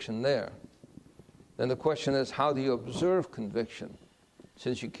conviction there, then the question is, how do you observe conviction,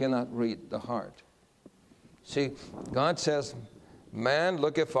 since you cannot read the heart? See, God says, man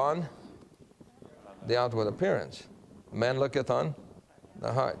looketh on the outward appearance. Man looketh on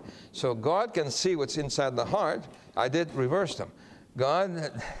the heart. So God can see what's inside the heart. I did reverse them. God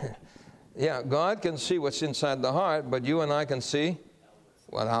can see what's inside the heart, but you and I can see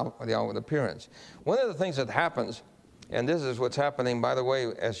the outward appearance. One of the things that happens, and this is what's happening, by the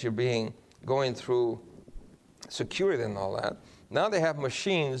way, as you're going through security and all that, now they have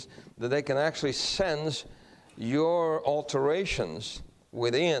machines that they can actually sense your alterations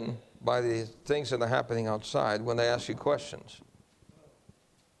within by the things that are happening outside when they ask you questions.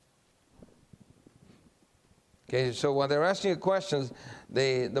 Okay, so while they're asking you questions,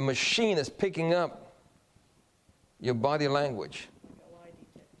 the machine is picking up your body language.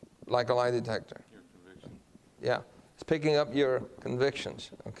 Like a lie detector. Your conviction. Yeah. It's picking up your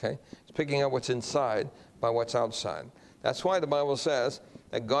convictions, okay? It's picking up what's inside by what's outside. That's why the Bible says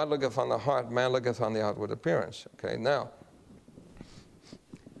that God looketh on the heart, man looketh on the outward appearance. Okay, now,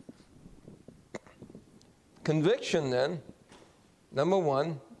 conviction then, number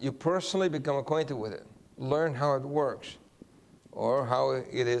one, you personally become acquainted with it. Learn how it works or how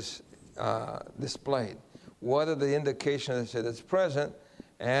it is displayed. What are the indications that it's present?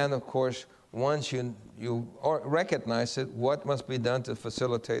 And, of course, once you recognize it, what must be done to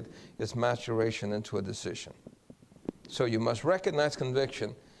facilitate its maturation into a decision? So you must recognize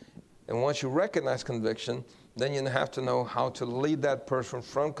conviction. And once you recognize conviction, then you have to know how to lead that person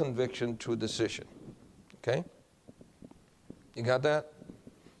from conviction to decision. Okay? You got that?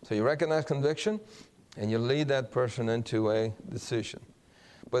 So you recognize conviction, and you lead that person into a decision.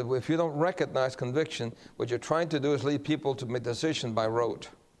 But if you don't recognize conviction, what you're trying to do is lead people to make decisions by rote.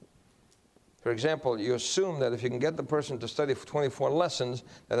 For example, you assume that if you can get the person to study for 24 lessons,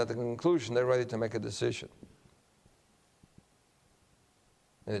 that at the conclusion they're ready to make a decision.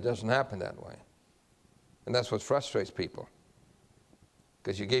 And it doesn't happen that way. And that's what frustrates people.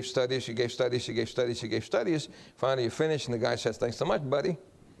 Because you gave studies, you gave studies, you gave studies, you gave studies. Finally you finish and the guy says, "Thanks so much, buddy."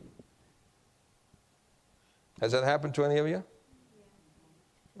 Has that happened to any of you?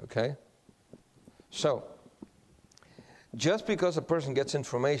 Okay? So, just because a person gets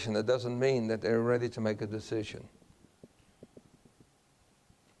information, that doesn't mean that they're ready to make a decision.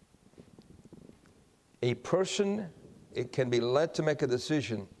 A person, it can be led to make a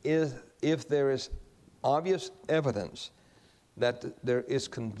decision if there is obvious evidence that there is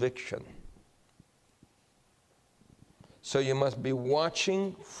conviction. So you must be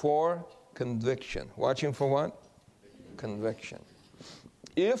watching for conviction. Watching for what? Conviction.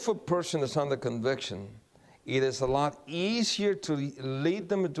 If a person is under conviction, it is a lot easier to lead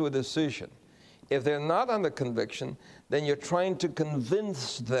them into a decision. If they're not under conviction, then you're trying to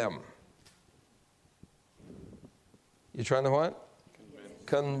convince them. You're trying to what?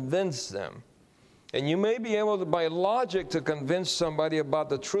 Convince them. And you may be able to, by logic, to convince somebody about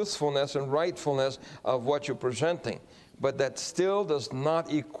the truthfulness and rightfulness of what you're presenting. But that still does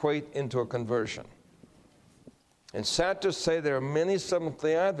not equate into a conversion. And sad to say, there are many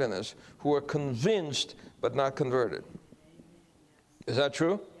Seventh-day Adventists who are convinced but not converted. Is that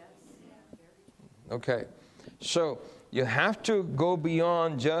true? Okay. So you have to go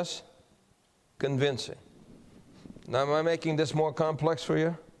beyond just convincing. Now, am I making this more complex for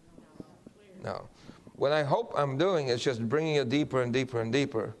you? No. What I hope I'm doing is just bringing it deeper and deeper and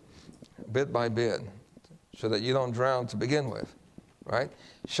deeper, bit by bit, so that you don't drown to begin with, right?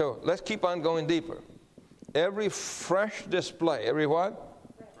 So let's keep on going deeper. Every fresh display, every what?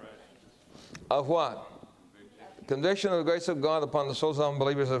 Fresh. Of what? Conviction of the grace of God upon the souls of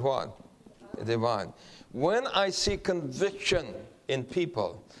unbelievers is what? Divine. When I see conviction in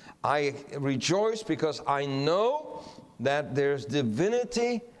people, I rejoice because I know that there's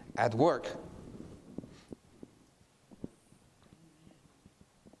divinity at work.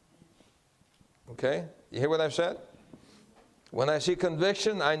 Okay? You hear what I've said? When I see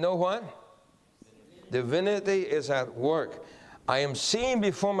conviction, I know what? Divinity is at work. I am seeing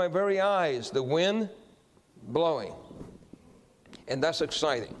before my very eyes the wind blowing. And that's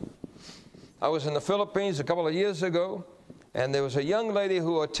exciting. I was in the Philippines a couple of years ago, and there was a young lady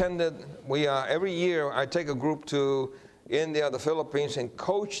who attended. Every year I take a group to India, the Philippines, and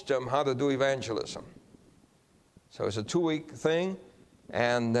coach them how to do evangelism. So it's a 2-week thing,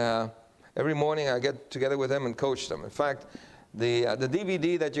 and every morning I get together with them and coach them. In fact, the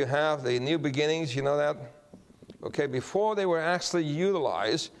DVD that you have, the New Beginnings, you know that? Okay, before they were actually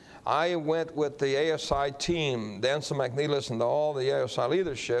utilized, I went with the ASI team, Dancer McNeilis and all the ASI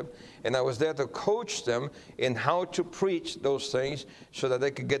leadership, and I was there to coach them in how to preach those things so that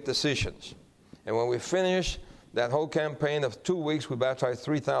they could get decisions. And when we finished that whole campaign of 2 weeks, we baptized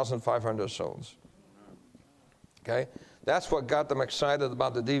 3,500 souls. Okay? That's what got them excited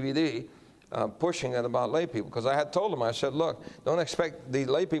about the DVD, pushing it about lay people. Because I had told them, I said, look, don't expect the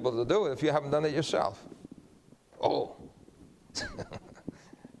lay people to do it if you haven't done it yourself. Oh.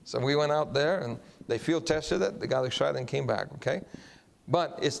 So we went out there, and they field tested it. They got excited and came back, okay?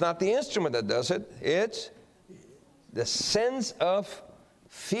 But it's not the instrument that does it. It's the sense of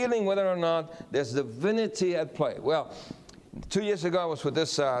feeling whether or not there's divinity at play. Well, 2 years ago, I was with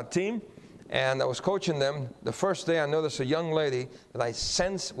this team, and I was coaching them. The first day, I noticed a young lady that I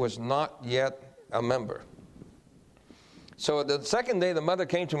sensed was not yet a member. So the second day, the mother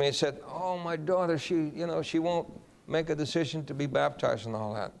came to me and said, oh, my daughter, she won't make a decision to be baptized and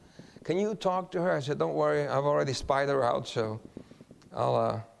all that. Can you talk to her? I said, don't worry, I've already spied her out, so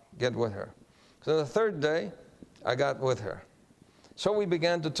I'll get with her. So the third day, I got with her. So we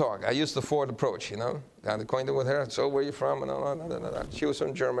began to talk. I used the Ford approach, got acquainted with her. So where are you from? And all. She was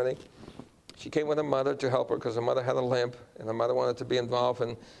from Germany. She came with her mother to help her because her mother had a limp, and her mother wanted to be involved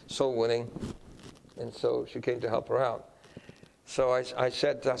in soul winning. And so she came to help her out. So I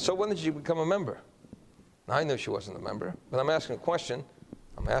said, so when did you become a member? I knew she wasn't a member, but I'm asking a question.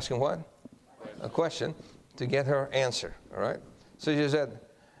 I'm asking what? A question to get her answer, all right? So she said,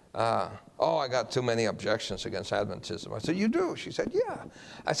 I got too many objections against Adventism. I said, you do? She said, yeah.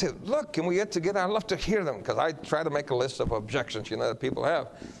 I said, look, can we get together? I'd love to hear them, because I try to make a list of objections, that people have,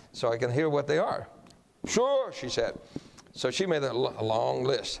 so I can hear what they are. Sure, she said. So she made a long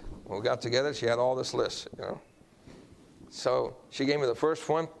list. When we got together, she had all this list, So she gave me the first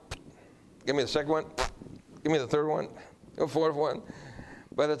one, gave me the second one, give me the third one, the fourth one.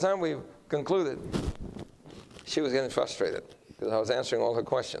 By the time we concluded, she was getting frustrated because I was answering all her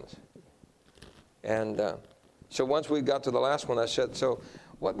questions. And so once we got to the last one, I said, so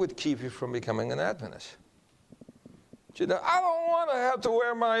what would keep you from becoming an Adventist? She said, I don't want to have to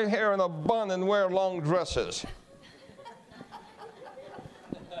wear my hair in a bun and wear long dresses.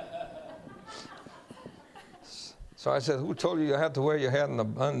 So I said, who told you had to wear your hair in a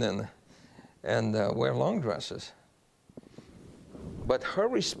bun and wear long dresses? But her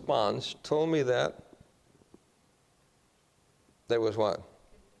response told me that there was what?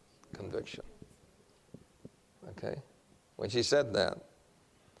 Conviction. Okay? When she said that,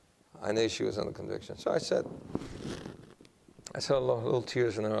 I knew she was under conviction. So I saw little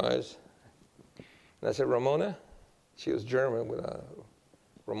tears in her eyes. And I said, Ramona? She was German with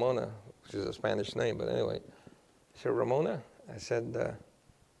Ramona, which is a Spanish name, but anyway. I said, Ramona? I said,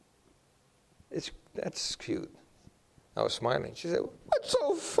 that's cute. I was smiling. She said, what's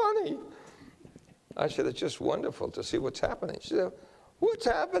so funny? I said, it's just wonderful to see what's happening. She said, what's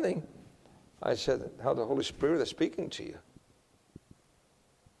happening? I said, how the Holy Spirit is speaking to you.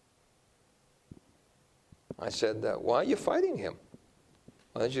 I said, why are you fighting him?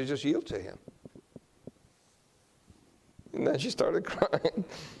 Why don't you just yield to him? And then she started crying.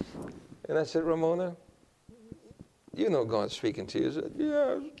 And I said, Ramona, you know God's speaking to you. She said,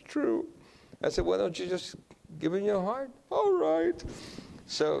 yeah, it's true. I said, why don't you just give him your heart? All right.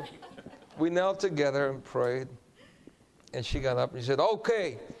 So we knelt together and prayed. And she got up and she said,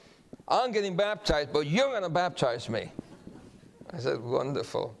 okay, I'm getting baptized, but you're going to baptize me. I said,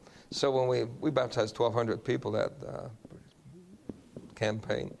 wonderful. So when we baptized 1,200 people that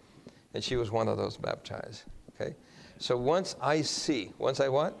campaign, and she was one of those baptized. Okay? So once I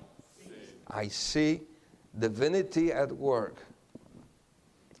what? I see divinity at work,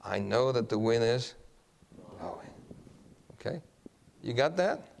 I know that the wind is blowing. Okay? You got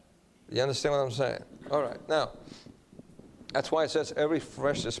that? You understand what I'm saying? All right. Now, that's why it says every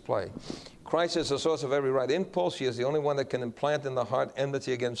fresh display. Christ is the source of every right impulse. He is the only one that can implant in the heart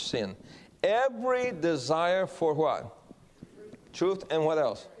enmity against sin. Every desire for what? Truth and what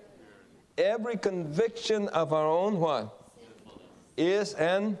else? Every conviction of our own what? Is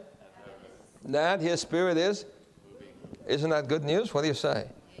and that his spirit is? Isn't that good news? What do you say?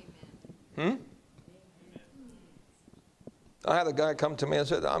 I had a guy come to me and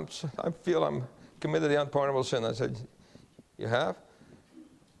said, I feel I'm committed the unpardonable sin. I said, you have?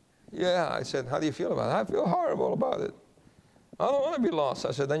 Yeah. I said, how do you feel about it? I feel horrible about it. I don't want to be lost.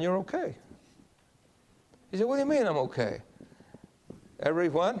 I said, then you're okay. He said, what do you mean I'm okay? Every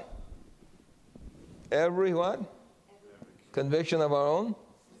what? Every what? Conviction of our own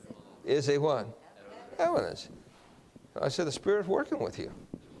is a what? Evidence. I said, the Spirit's working with you.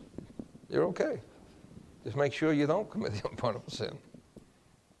 You're okay. Just make sure you don't commit the unpardonable sin.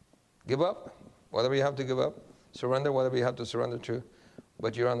 Give up whatever you have to give up. Surrender whatever you have to surrender to.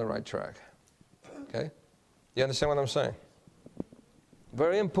 But you're on the right track. Okay? You understand what I'm saying?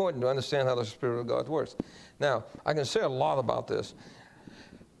 Very important to understand how the Spirit of God works. Now, I can say a lot about this.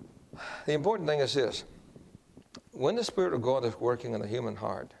 The important thing is this. When the Spirit of God is working in the human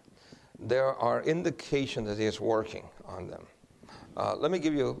heart, there are indications that He is working on them. Let me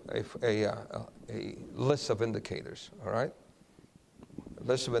give you a list of indicators, all right? A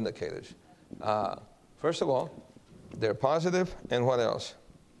list of indicators. First of all, they're positive and what else?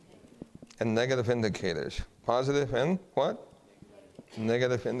 And negative indicators. Positive and what?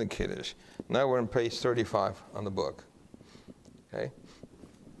 Negative indicators. Now we're on page 35 on the book. Okay?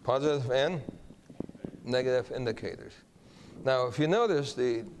 Positive and negative indicators. Now, if you notice,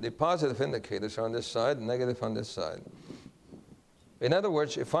 the positive indicators are on this side, negative on this side. In other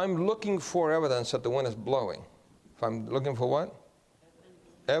words, if I'm looking for evidence that the wind is blowing, if I'm looking for what?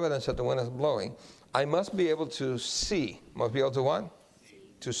 Evidence that the wind is blowing, I must be able to see. Must be able to what?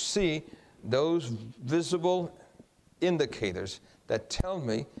 To see those visible indicators that tell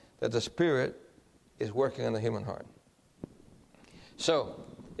me that the Spirit is working in the human heart. So,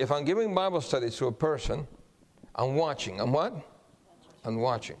 if I'm giving Bible studies to a person, I'm watching. I'm what? I'm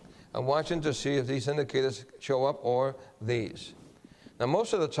watching. I'm watching to see if these indicators show up or these. Now,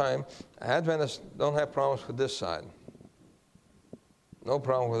 most of the time, Adventists don't have problems with this side. No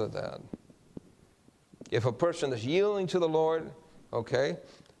problem with that. If a person is yielding to the Lord, okay,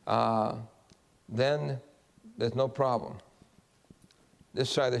 then there's no problem. This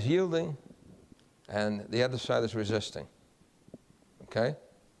side is yielding, and the other side is resisting. Okay?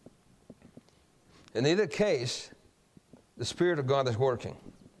 In either case, the Spirit of God is working.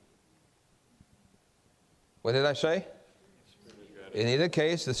 What did I say? In either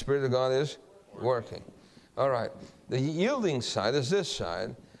case, the Spirit of God is working. All right. The yielding side is this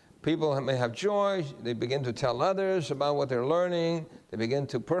side. People may have joy. They begin to tell others about what they're learning. They begin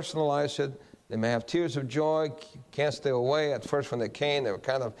to personalize it. They may have tears of joy, can't stay away. At first when they came, they were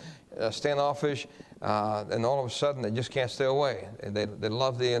kind of standoffish. And all of a sudden, they just can't stay away. They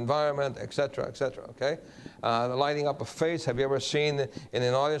love the environment, etc., etc., okay? The lighting up of face. Have you ever seen in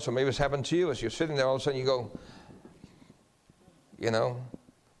an audience, or maybe it's happened to you, as you're sitting there, all of a sudden you go, you know,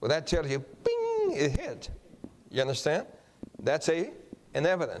 well, that tells you, bing, it hit. You understand? That's an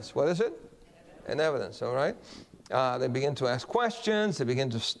evidence. What is it? An evidence, all right? They begin to ask questions. They begin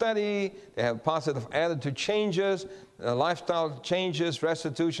to study. They have positive attitude changes, lifestyle changes,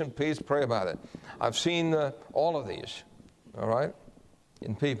 restitution, peace. Pray about it. I've seen all of these, all right,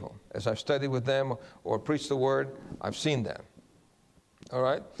 in people. As I've studied with them or preached the word, I've seen them, all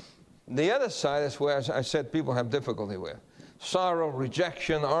right? The other side is where, as I said, people have difficulty with. Sorrow,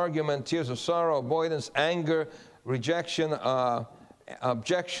 rejection, argument, tears of sorrow, avoidance, anger, rejection,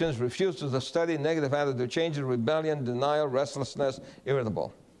 objections, refusal to study, negative attitude changes, rebellion, denial, restlessness,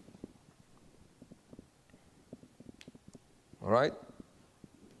 irritable. All right?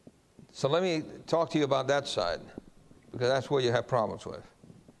 So let me talk to you about that side, because that's where you have problems with.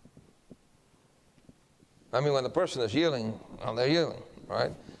 I mean, when the person is yielding, well, they're yielding,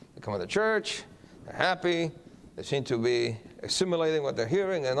 right? They come to church, they're happy, they seem to be assimilating what they're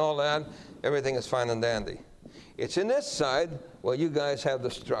hearing and all that. Everything is fine and dandy. It's in this side where you guys have the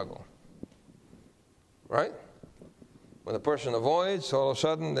struggle, right? When the person avoids, all of a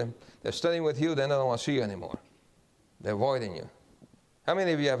sudden they're studying with you, then they don't want to see you anymore. They're avoiding you. How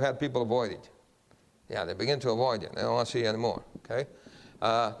many of you have had people avoid you? Yeah, they begin to avoid you. They don't want to see you anymore, okay?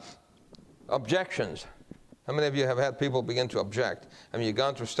 Objections. How many of you have had people begin to object? I mean, you've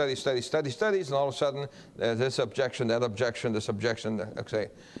gone through studies, and all of a sudden there's this objection, that objection, this objection, okay?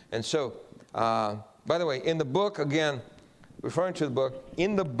 And so, by the way, in the book, again, referring to the book,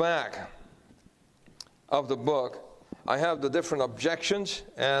 in the back of the book, I have the different objections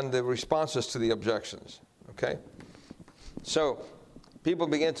and the responses to the objections, okay? So, people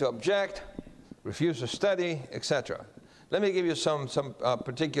begin to object, refuse to study, etc. Let me give you some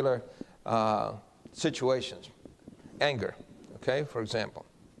particular situations. Anger, okay, for example.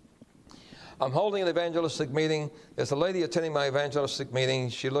 I'm holding an evangelistic meeting. There's a lady attending my evangelistic meeting.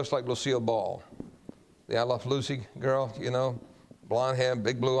 She looks like Lucille Ball. The I Love Lucy girl, you know, blonde hair,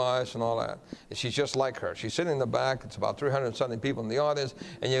 big blue eyes and all that. And she's just like her. She's sitting in the back. It's about 300-something people in the audience.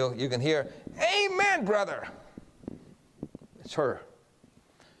 And you can hear, "Amen, brother." It's her.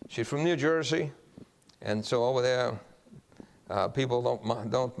 She's from New Jersey. And so over there, people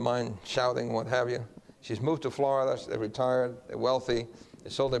don't mind shouting, what have you. She's moved to Florida. They're retired. They're wealthy. They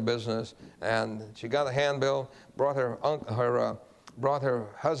sold their business. And she got a handbill, brought her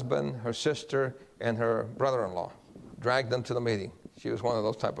husband, her sister, and her brother-in-law, dragged them to the meeting. She was one of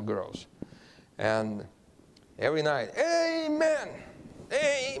those type of girls. And every night, "Amen,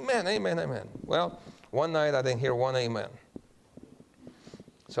 amen, amen, amen." Well, one night I didn't hear one amen.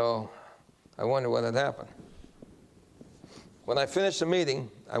 So I wonder what had happened. When I finished the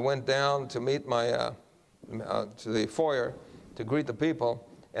meeting, I went down to meet to the foyer to greet the people,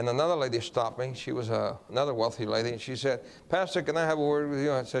 and another lady stopped me. She was another wealthy lady, and she said, "Pastor, can I have a word with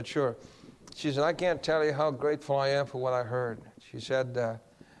you?" I said, "Sure." She said, "I can't tell you how grateful I am for what I heard." She said,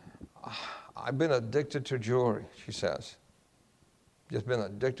 "I've been addicted to jewelry," she says. Just been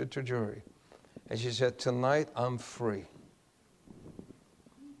addicted to jewelry. And she said, "Tonight I'm free."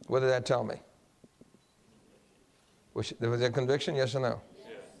 What did that tell me? Was there conviction, yes or no? Yes.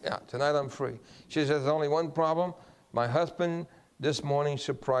 Yeah, tonight I'm free. She says, "There's only one problem. My husband this morning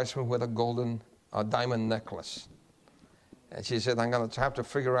surprised me with a diamond necklace." And she said, "I'm going to have to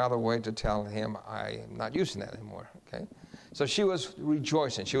figure out a way to tell him I'm not using that anymore." Okay? So she was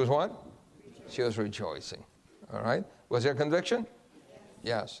rejoicing. She was what? Rejoicing. She was rejoicing. All right? Was there conviction?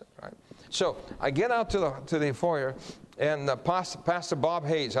 Yes. All right. So I get out to the foyer, and Pastor Bob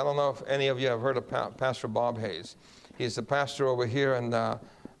Hayes, I don't know if any of you have heard of Pastor Bob Hayes. He's the pastor over here in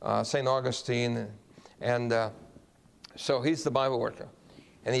St. Augustine. And so he's the Bible worker.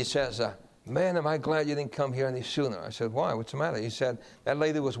 And he says, "Man, am I glad you didn't come here any sooner." I said, "Why? What's the matter?" He said, "That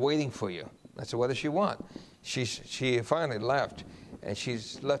lady was waiting for you." I said, "What does she want?" She finally left, and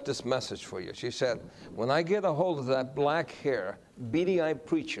she's left this message for you. She said, "When I get a hold of that black hair, beady-eyed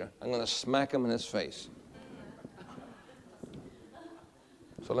preacher, I'm going to smack him in his face."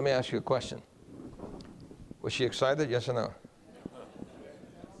 So let me ask you a question. Was she excited, yes or no?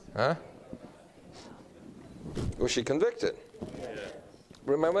 Huh? Was she convicted? Yeah.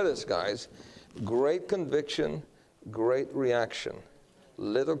 Remember this, guys. Great conviction, great reaction.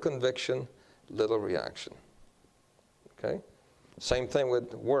 Little conviction, little reaction. Okay? Same thing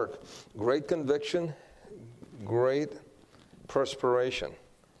with work. Great conviction, great perspiration.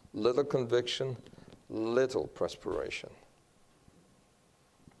 Little conviction, little perspiration.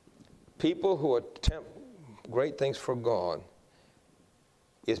 People who attempt great things for God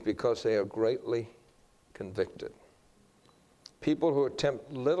is because they are greatly convicted. People who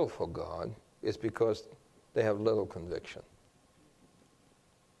attempt little for God is because they have little conviction.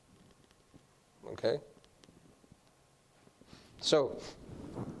 Okay? So,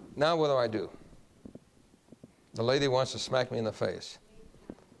 now what do? The lady wants to smack me in the face.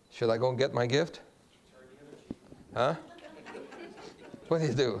 Should I go and get my gift? Huh? What do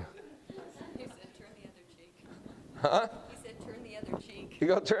you do? He said, turn the other cheek. Huh? He said, turn the other cheek. You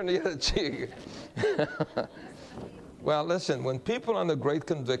go turn the other cheek. Well, listen, when people are under great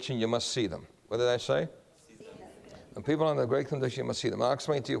conviction, you must see them. What did I say? When people are under great conviction, you must see them. I'll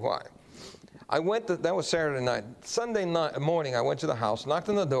explain to you why. That was Saturday night. Sunday morning, I went to the house, knocked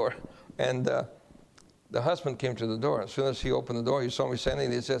on the door, and the husband came to the door. As soon as he opened the door, he saw me standing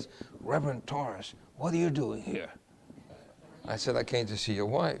there. He says, Reverend Torres, what are you doing here? I said, I came to see your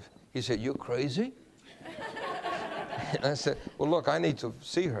wife. He said, you're crazy? And I said, well, look, I need to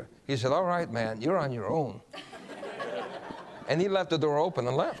see her. He said, all right, man, you're on your own. And he left the door open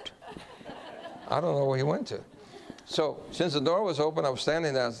and left. I don't know where he went to. So since the door was open, I was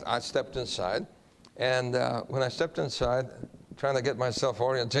standing there. I stepped inside. And when I stepped inside, trying to get myself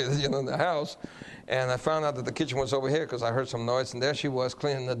orientated in the house, and I found out that the kitchen was over here because I heard some noise, and there she was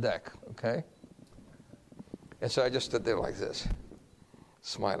cleaning the deck, okay? And so I just stood there like this,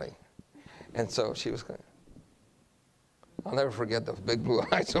 smiling. And so she was going, I'll never forget the big blue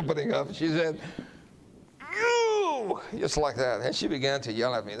eyes opening up. She said, you! Just like that. And she began to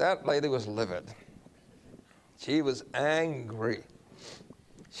yell at me. That lady was livid. She was angry.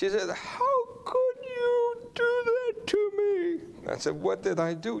 She said, how could you do that to me? I said, what did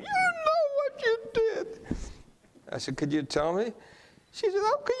I do? You know what you did. I said, could you tell me? She said,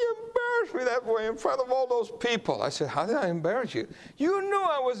 how can you embarrass me that way in front of all those people? I said, how did I embarrass you? You knew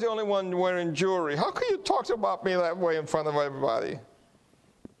I was the only one wearing jewelry. How can you talk about me that way in front of everybody?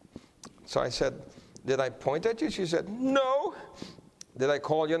 So I said, did I point at you? She said, no. Did I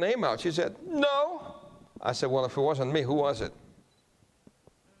call your name out? She said, no. I said, well, if it wasn't me, who was it?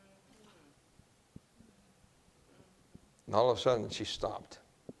 And all of a sudden, she stopped.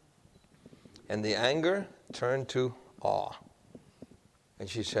 And the anger turned to awe. And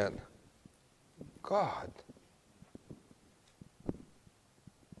she said, God.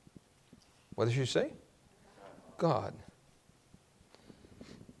 What did she say? God.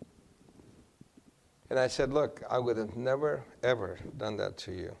 And I said, look, I would have never, ever done that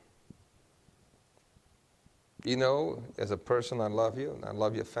to you. You know, as a person, I love you, and I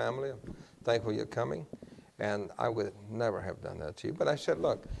love your family. I'm thankful you're coming. And I would never have done that to you. But I said,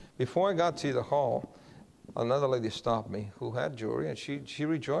 look, before I got to the hall, another lady stopped me who had jewelry, and she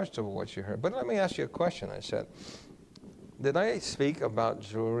rejoiced over what she heard. But let me ask you a question. I said, did I speak about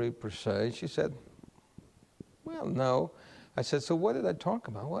jewelry per se? She said, well, no. I said, so what did I talk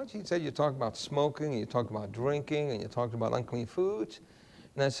about? Well, she said, you talked about smoking, and you talked about drinking, and you talked about unclean foods.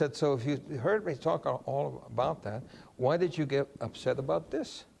 And I said, so if you heard me talk all about that, why did you get upset about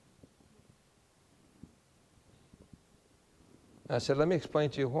this? I said, let me explain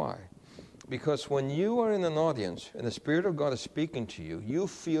to you why. Because when you are in an audience and the Spirit of God is speaking to you, you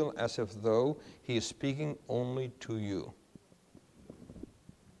feel as if though He is speaking only to you.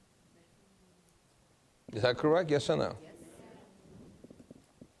 Is that correct? Yes or no? Yes.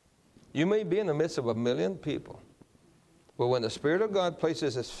 You may be in the midst of 1 million people, but when the Spirit of God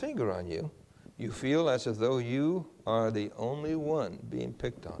places His finger on you, you feel as if though you are the only one being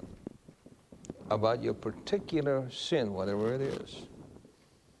picked on about your particular sin, whatever it is.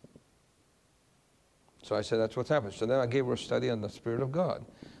 So I said, that's what's happened. So then I gave her a study on the Spirit of God,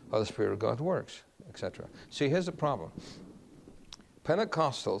 how the Spirit of God works, etc. See, here's the problem.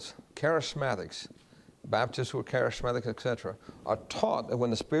 Pentecostals, charismatics, Baptists who are charismatic, etc., are taught that when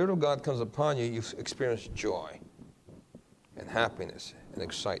the Spirit of God comes upon you, you experience joy and happiness and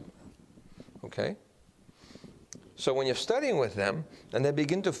excitement. Okay? So when you're studying with them and they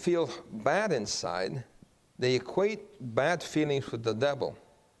begin to feel bad inside, they equate bad feelings with the devil,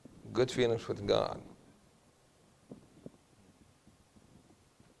 good feelings with God.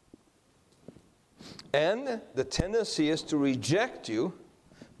 And the tendency is to reject you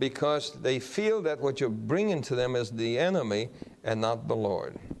because they feel that what you're bringing to them is the enemy and not the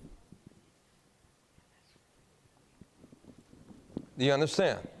Lord. Do you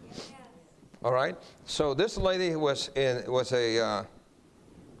understand? Yes. All right. So this lady was a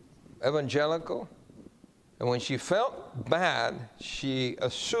evangelical, and when she felt bad, she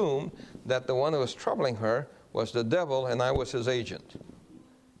assumed that the one who was troubling her was the devil, and I was his agent.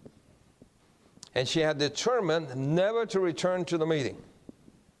 And she had determined never to return to the meeting.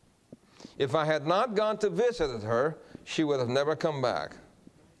 If I had not gone to visit her, she would have never come back.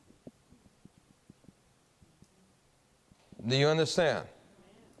 Do you understand?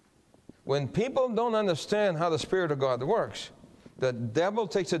 When people don't understand how the Spirit of God works, the devil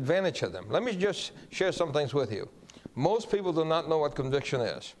takes advantage of them. Let me just share some things with you. Most people do not know what conviction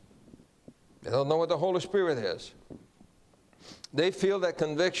is. They don't know what the Holy Spirit is. They feel that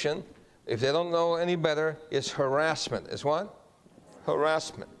conviction, if they don't know any better, is harassment. Is what?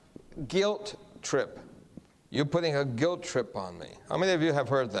 Harassment. Guilt trip. You're putting a guilt trip on me. How many of you have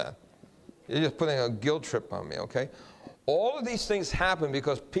heard that? You're just putting a guilt trip on me, okay? All of these things happen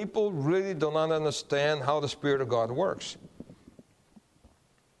because people really do not understand how the Spirit of God works.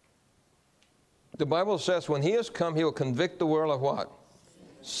 The Bible says when He has come, He will convict the world of what?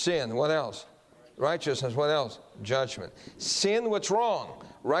 Sin. What else? Righteousness. What else? Judgment. Sin, what's wrong.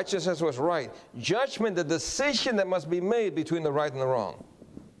 Righteousness, what's right. Judgment, the decision that must be made between the right and the wrong.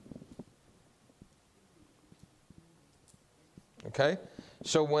 Okay?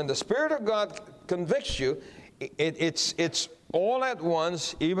 So when the Spirit of God convicts you, it's all at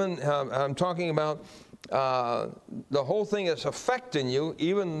once. Even I'm talking about the whole thing is affecting you,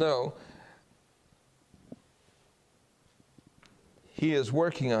 even though He is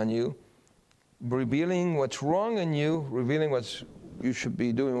working on you, revealing what's wrong in you, revealing what you should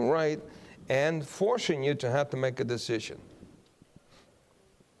be doing right, and forcing you to have to make a decision.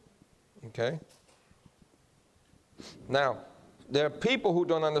 Okay? Now, there are people who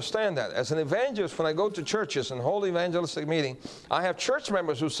don't understand that. As an evangelist, when I go to churches and hold evangelistic meeting, I have church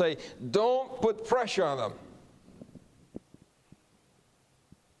members who say, don't put pressure on them.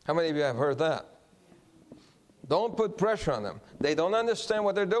 How many of you have heard that? Don't put pressure on them. They don't understand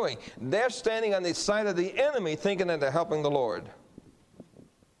what they're doing. They're standing on the side of the enemy thinking that they're helping the Lord.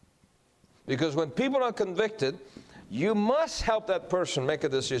 Because when people are convicted, you must help that person make a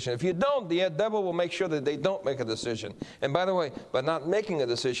decision. If you don't, the devil will make sure that they don't make a decision. And by the way, by not making a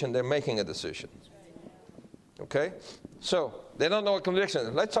decision, they're making a decision. Okay? So, they don't know what conviction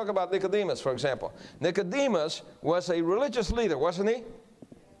is. Let's talk about Nicodemus, for example. Nicodemus was a religious leader, wasn't he?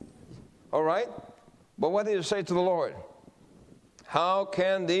 All right? But what did he say to the Lord? How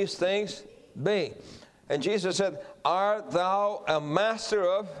can these things be? And Jesus said, art thou a master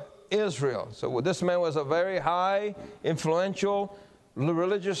of Israel? So this man was a very high, influential,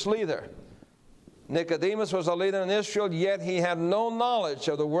 religious leader. Nicodemus was a leader in Israel, yet he had no knowledge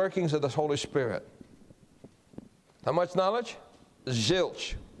of the workings of the Holy Spirit. How much knowledge?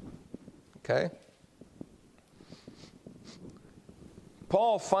 Zilch. Okay?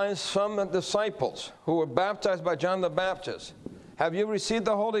 Paul finds some disciples who were baptized by John the Baptist. Have you received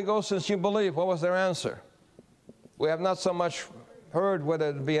the Holy Ghost since you believe? What was their answer? We have not so much heard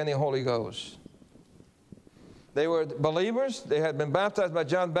whether there be any Holy Ghost. They were believers. They had been baptized by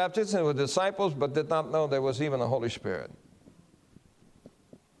John the Baptist and were disciples, but did not know there was even a Holy Spirit.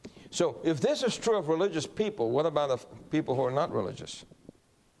 So if this is true of religious people, what about the people who are not religious?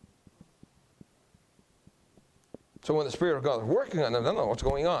 So when the Spirit of God is working on them, they don't know what's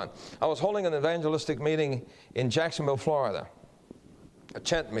going on. I was holding an evangelistic meeting in Jacksonville, Florida, a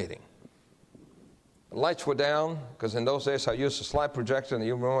tent meeting. The lights were down, because in those days I used a slide projector, and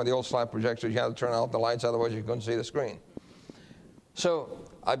you remember the old slide projectors, you had to turn out the lights, otherwise you couldn't see the screen. So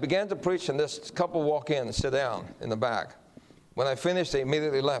I began to preach, and this couple walk in and sit down in the back. When I finished, they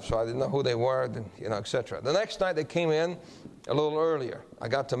immediately left, so I didn't know who they were, etc. The next night they came in a little earlier. I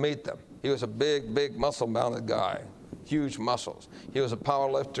got to meet them. He was a big, big, muscle-bounded guy, huge muscles. He was a power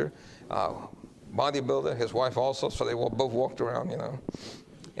lifter, bodybuilder, his wife also, so they both walked around,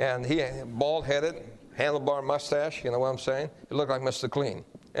 And he bald-headed, handlebar mustache, you know what I'm saying? He looked like Mr. Clean.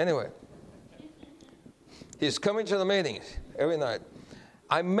 Anyway, he's coming to the meetings every night.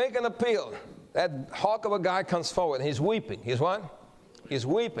 I make an appeal. That hawk of a guy comes forward, and he's weeping. He's what? He's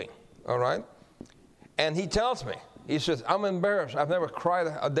weeping, all right? And he tells me, he says, I'm embarrassed. I've never cried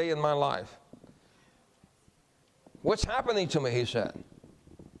a day in my life. What's happening to me, he said.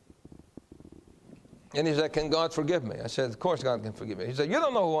 And he said, can God forgive me? I said, of course God can forgive me. He said, you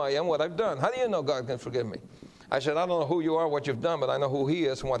don't know who I am, what I've done. How do you know God can forgive me? I said, I don't know who you are, what you've done, but I know who He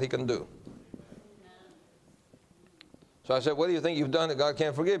is and what He can do. So I said, what do you think you've done that God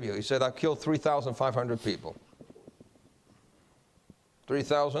can't forgive you? He said, I've killed 3,500 people.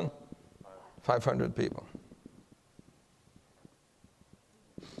 3,500 people.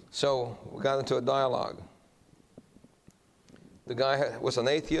 So we got into a dialogue. The guy was an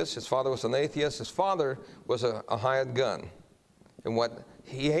atheist. His father was an atheist. His father was a hired gun. And what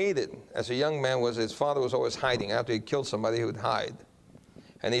he hated as a young man was his father was always hiding. After he killed somebody, he would hide.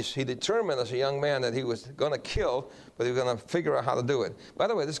 And he determined as a young man that he was going to kill, but he was going to figure out how to do it. By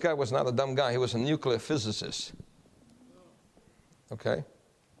the way, this guy was not a dumb guy. He was a nuclear physicist. Okay?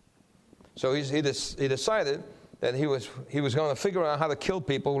 So he decided that he was going to figure out how to kill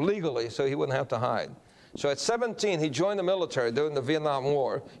people legally so he wouldn't have to hide. So at 17, he joined the military during the Vietnam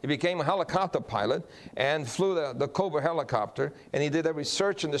War. He became a helicopter pilot and flew the Cobra helicopter, and he did every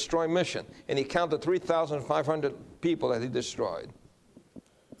search and destroy mission. And he counted 3,500 people that he destroyed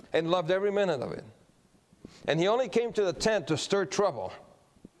and loved every minute of it. And he only came to the tent to stir trouble.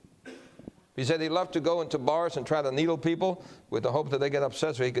 He said he loved to go into bars and try to needle people with the hope that they get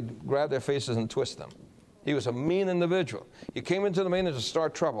upset so he could grab their faces and twist them. He was a mean individual. He came into the meeting to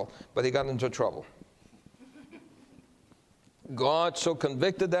start trouble, but he got into trouble. God so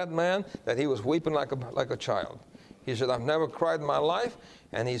convicted that man that he was weeping like a child. He said, I've never cried in my life.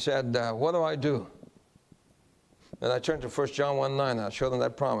 And he said, what do I do? And I turned to 1 John 1:9, and I showed him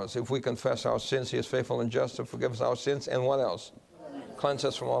that promise. If we confess our sins, he is faithful and just to forgive us our sins. And what else? Cleanse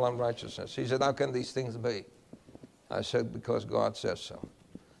us from all unrighteousness. He said, how can these things be? I said, because God says so.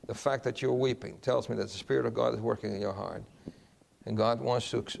 The fact that you're weeping tells me that the Spirit of God is working in your heart. And God wants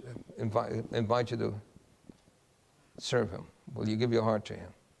to invite you to serve him. Will you give your heart to him?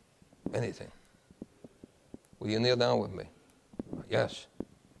 Anything. Will you kneel down with me? Yes.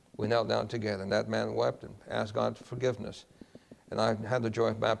 We knelt down together, and that man wept and asked God for forgiveness. And I had the joy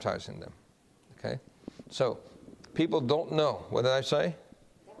of baptizing them. Okay? So, people don't know. What did I say?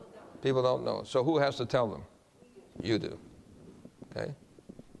 People don't know. So who has to tell them? You do. Okay?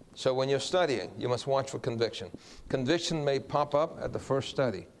 So when you're studying, you must watch for conviction. Conviction may pop up at the first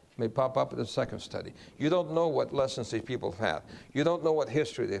study, may pop up at the second study. You don't know what lessons these people have had. You don't know what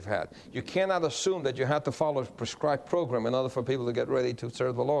history they've had. You cannot assume that you have to follow a prescribed program in order for people to get ready to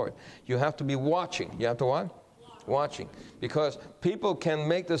serve the Lord. You have to be watching. You have to what? Watching. Because people can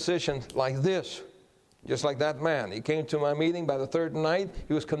make decisions like this, just like that man. He came to my meeting. By the third night,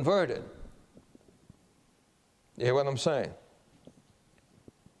 he was converted. You hear what I'm saying?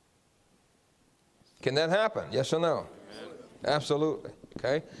 Can that happen? Yes or no? Absolutely.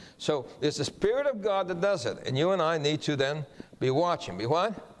 Okay? So it's the Spirit of God that does it. And you and I need to then be watching. Be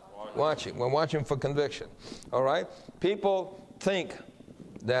what? Watching. We're watching for conviction. All right? People think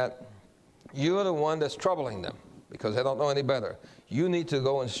that you're the one that's troubling them because they don't know any better. You need to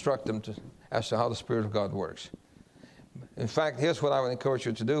go instruct them as to how the Spirit of God works. In fact, here's what I would encourage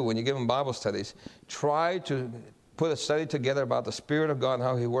you to do. When you give them Bible studies, try to put a study together about the Spirit of God and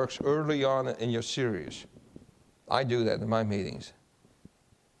how he works early on in your series. I do that in my meetings.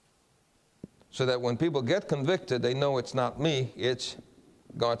 So that when people get convicted, they know it's not me, it's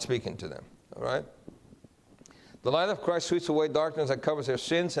God speaking to them. All right? The light of Christ sweeps away darkness that covers their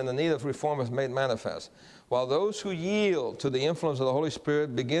sins, and the need of reform is made manifest. While those who yield to the influence of the Holy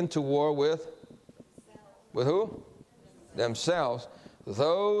Spirit begin to war with who? Themselves.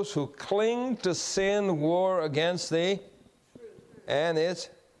 Those who cling to sin war against the and its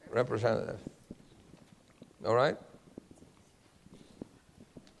representative. All right?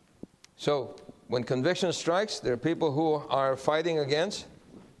 So, when conviction strikes, there are people who are fighting against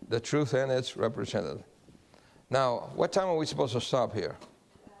the truth and its representative. Now, what time are we supposed to stop here?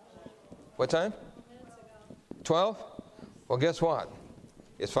 What time? 12? Well, guess what?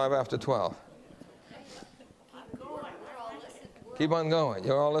 It's 5 after 12. Keep on going.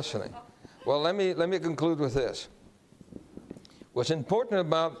 You're all listening. Well, let me conclude with this. What's important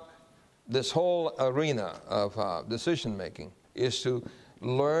about this whole arena of decision-making is to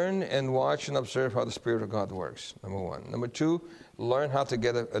learn and watch and observe how the Spirit of God works, number one. Number two, learn how to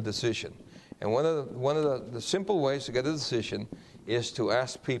get a decision. And one of the simple ways to get a decision is to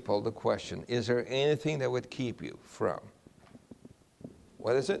ask people the question, is there anything that would keep you from?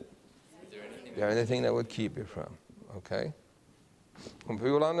 What is it? Is there anything that would keep you from? Okay? When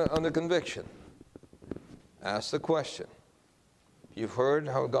people are under conviction, ask the question. You've heard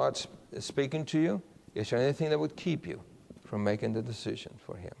how God is speaking to you. Is there anything that would keep you from making the decision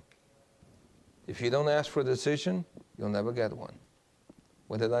for him? If you don't ask for a decision, you'll never get one.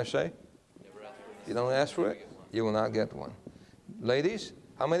 What did I say? If you don't ask for it, you will not get one. Ladies,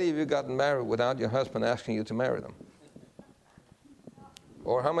 how many of you gotten married without your husband asking you to marry them?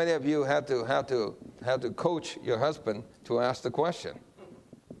 Or how many of you had to coach your husband to ask the question?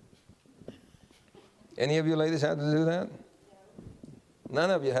 Any of you ladies had to do that? None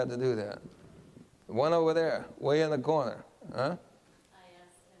of you had to do that. One over there, way in the corner. Huh? I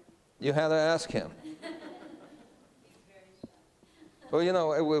asked him. You had to ask him. He's very shy. Well, you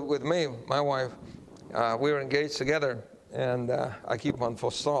know, with me, my wife, we were engaged together, and I keep on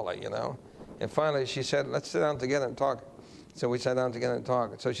forestalling, you know. And finally she said, let's sit down together and talk. So we sat down together and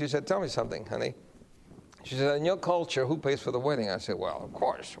talked. So she said, tell me something, honey. She said, in your culture, who pays for the wedding? I said, well, of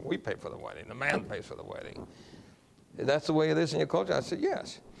course, we pay for the wedding. The man pays for the wedding. That's the way it is in your culture? I said,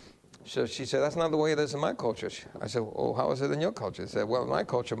 yes. So she said, that's not the way it is in my culture. I said, oh, how is it in your culture? She said, well, in my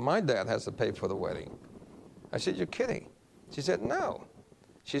culture, my dad has to pay for the wedding. I said, you're kidding. She said, no.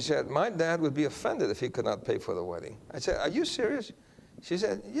 She said, my dad would be offended if he could not pay for the wedding. I said, are you serious? She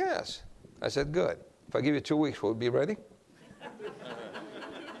said, yes. I said, good. If I give you 2 weeks, will it be ready?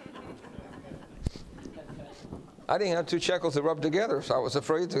 I didn't have 2 shekels to rub together, so I was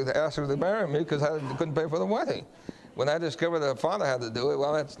afraid to ask her to marry me because I couldn't pay for the wedding. When I discovered that her father had to do it,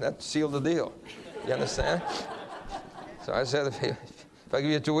 well, that sealed the deal. You understand? So I said, if I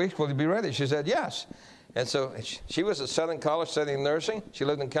give you 2 weeks, will you be ready? She said, yes. And so she was at Southern College studying nursing. She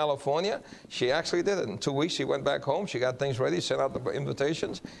lived in California. She actually did it. In 2 weeks, she went back home. She got things ready, sent out the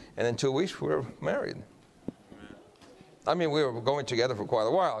invitations, and in 2 weeks, we were married. I mean, we were going together for quite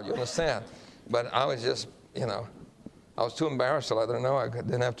a while, you understand? But I was just, I was too embarrassed to let her know I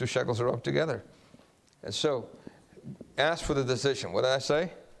didn't have 2 shekels to rub together. And so, ask for the decision. What did I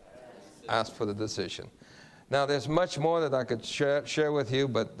say? Ask for the decision. Now, there's much more that I could share with you,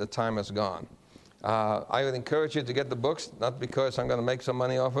 but the time is gone. I would encourage you to get the books, not because I'm going to make some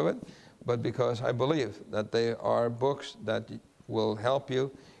money off of it, but because I believe that they are books that will help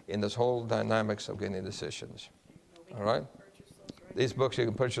you in this whole dynamics of getting decisions. All right? These books, you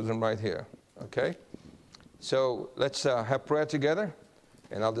can purchase them right here. Okay? So let's have prayer together,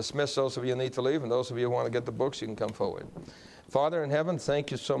 and I'll dismiss those of you who need to leave, and those of you who want to get the books, you can come forward. Father in heaven, thank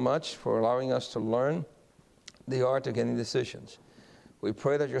you so much for allowing us to learn the art of getting decisions. We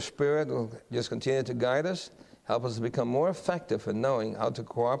pray that your Spirit will just continue to guide us, help us to become more effective in knowing how to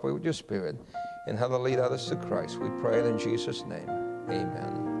cooperate with your Spirit and how to lead others to Christ. We pray it in Jesus' name.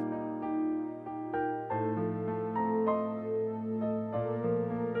 Amen.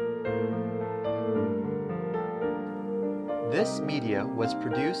 This media was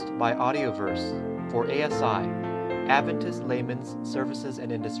produced by Audioverse for ASI, Adventist Layman's Services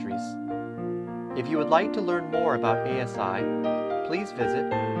and Industries. If you would like to learn more about ASI, please visit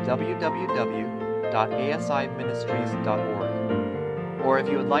www.asiministries.org. Or if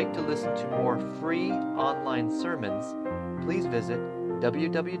you would like to listen to more free online sermons, please visit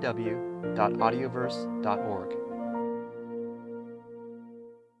www.audioverse.org.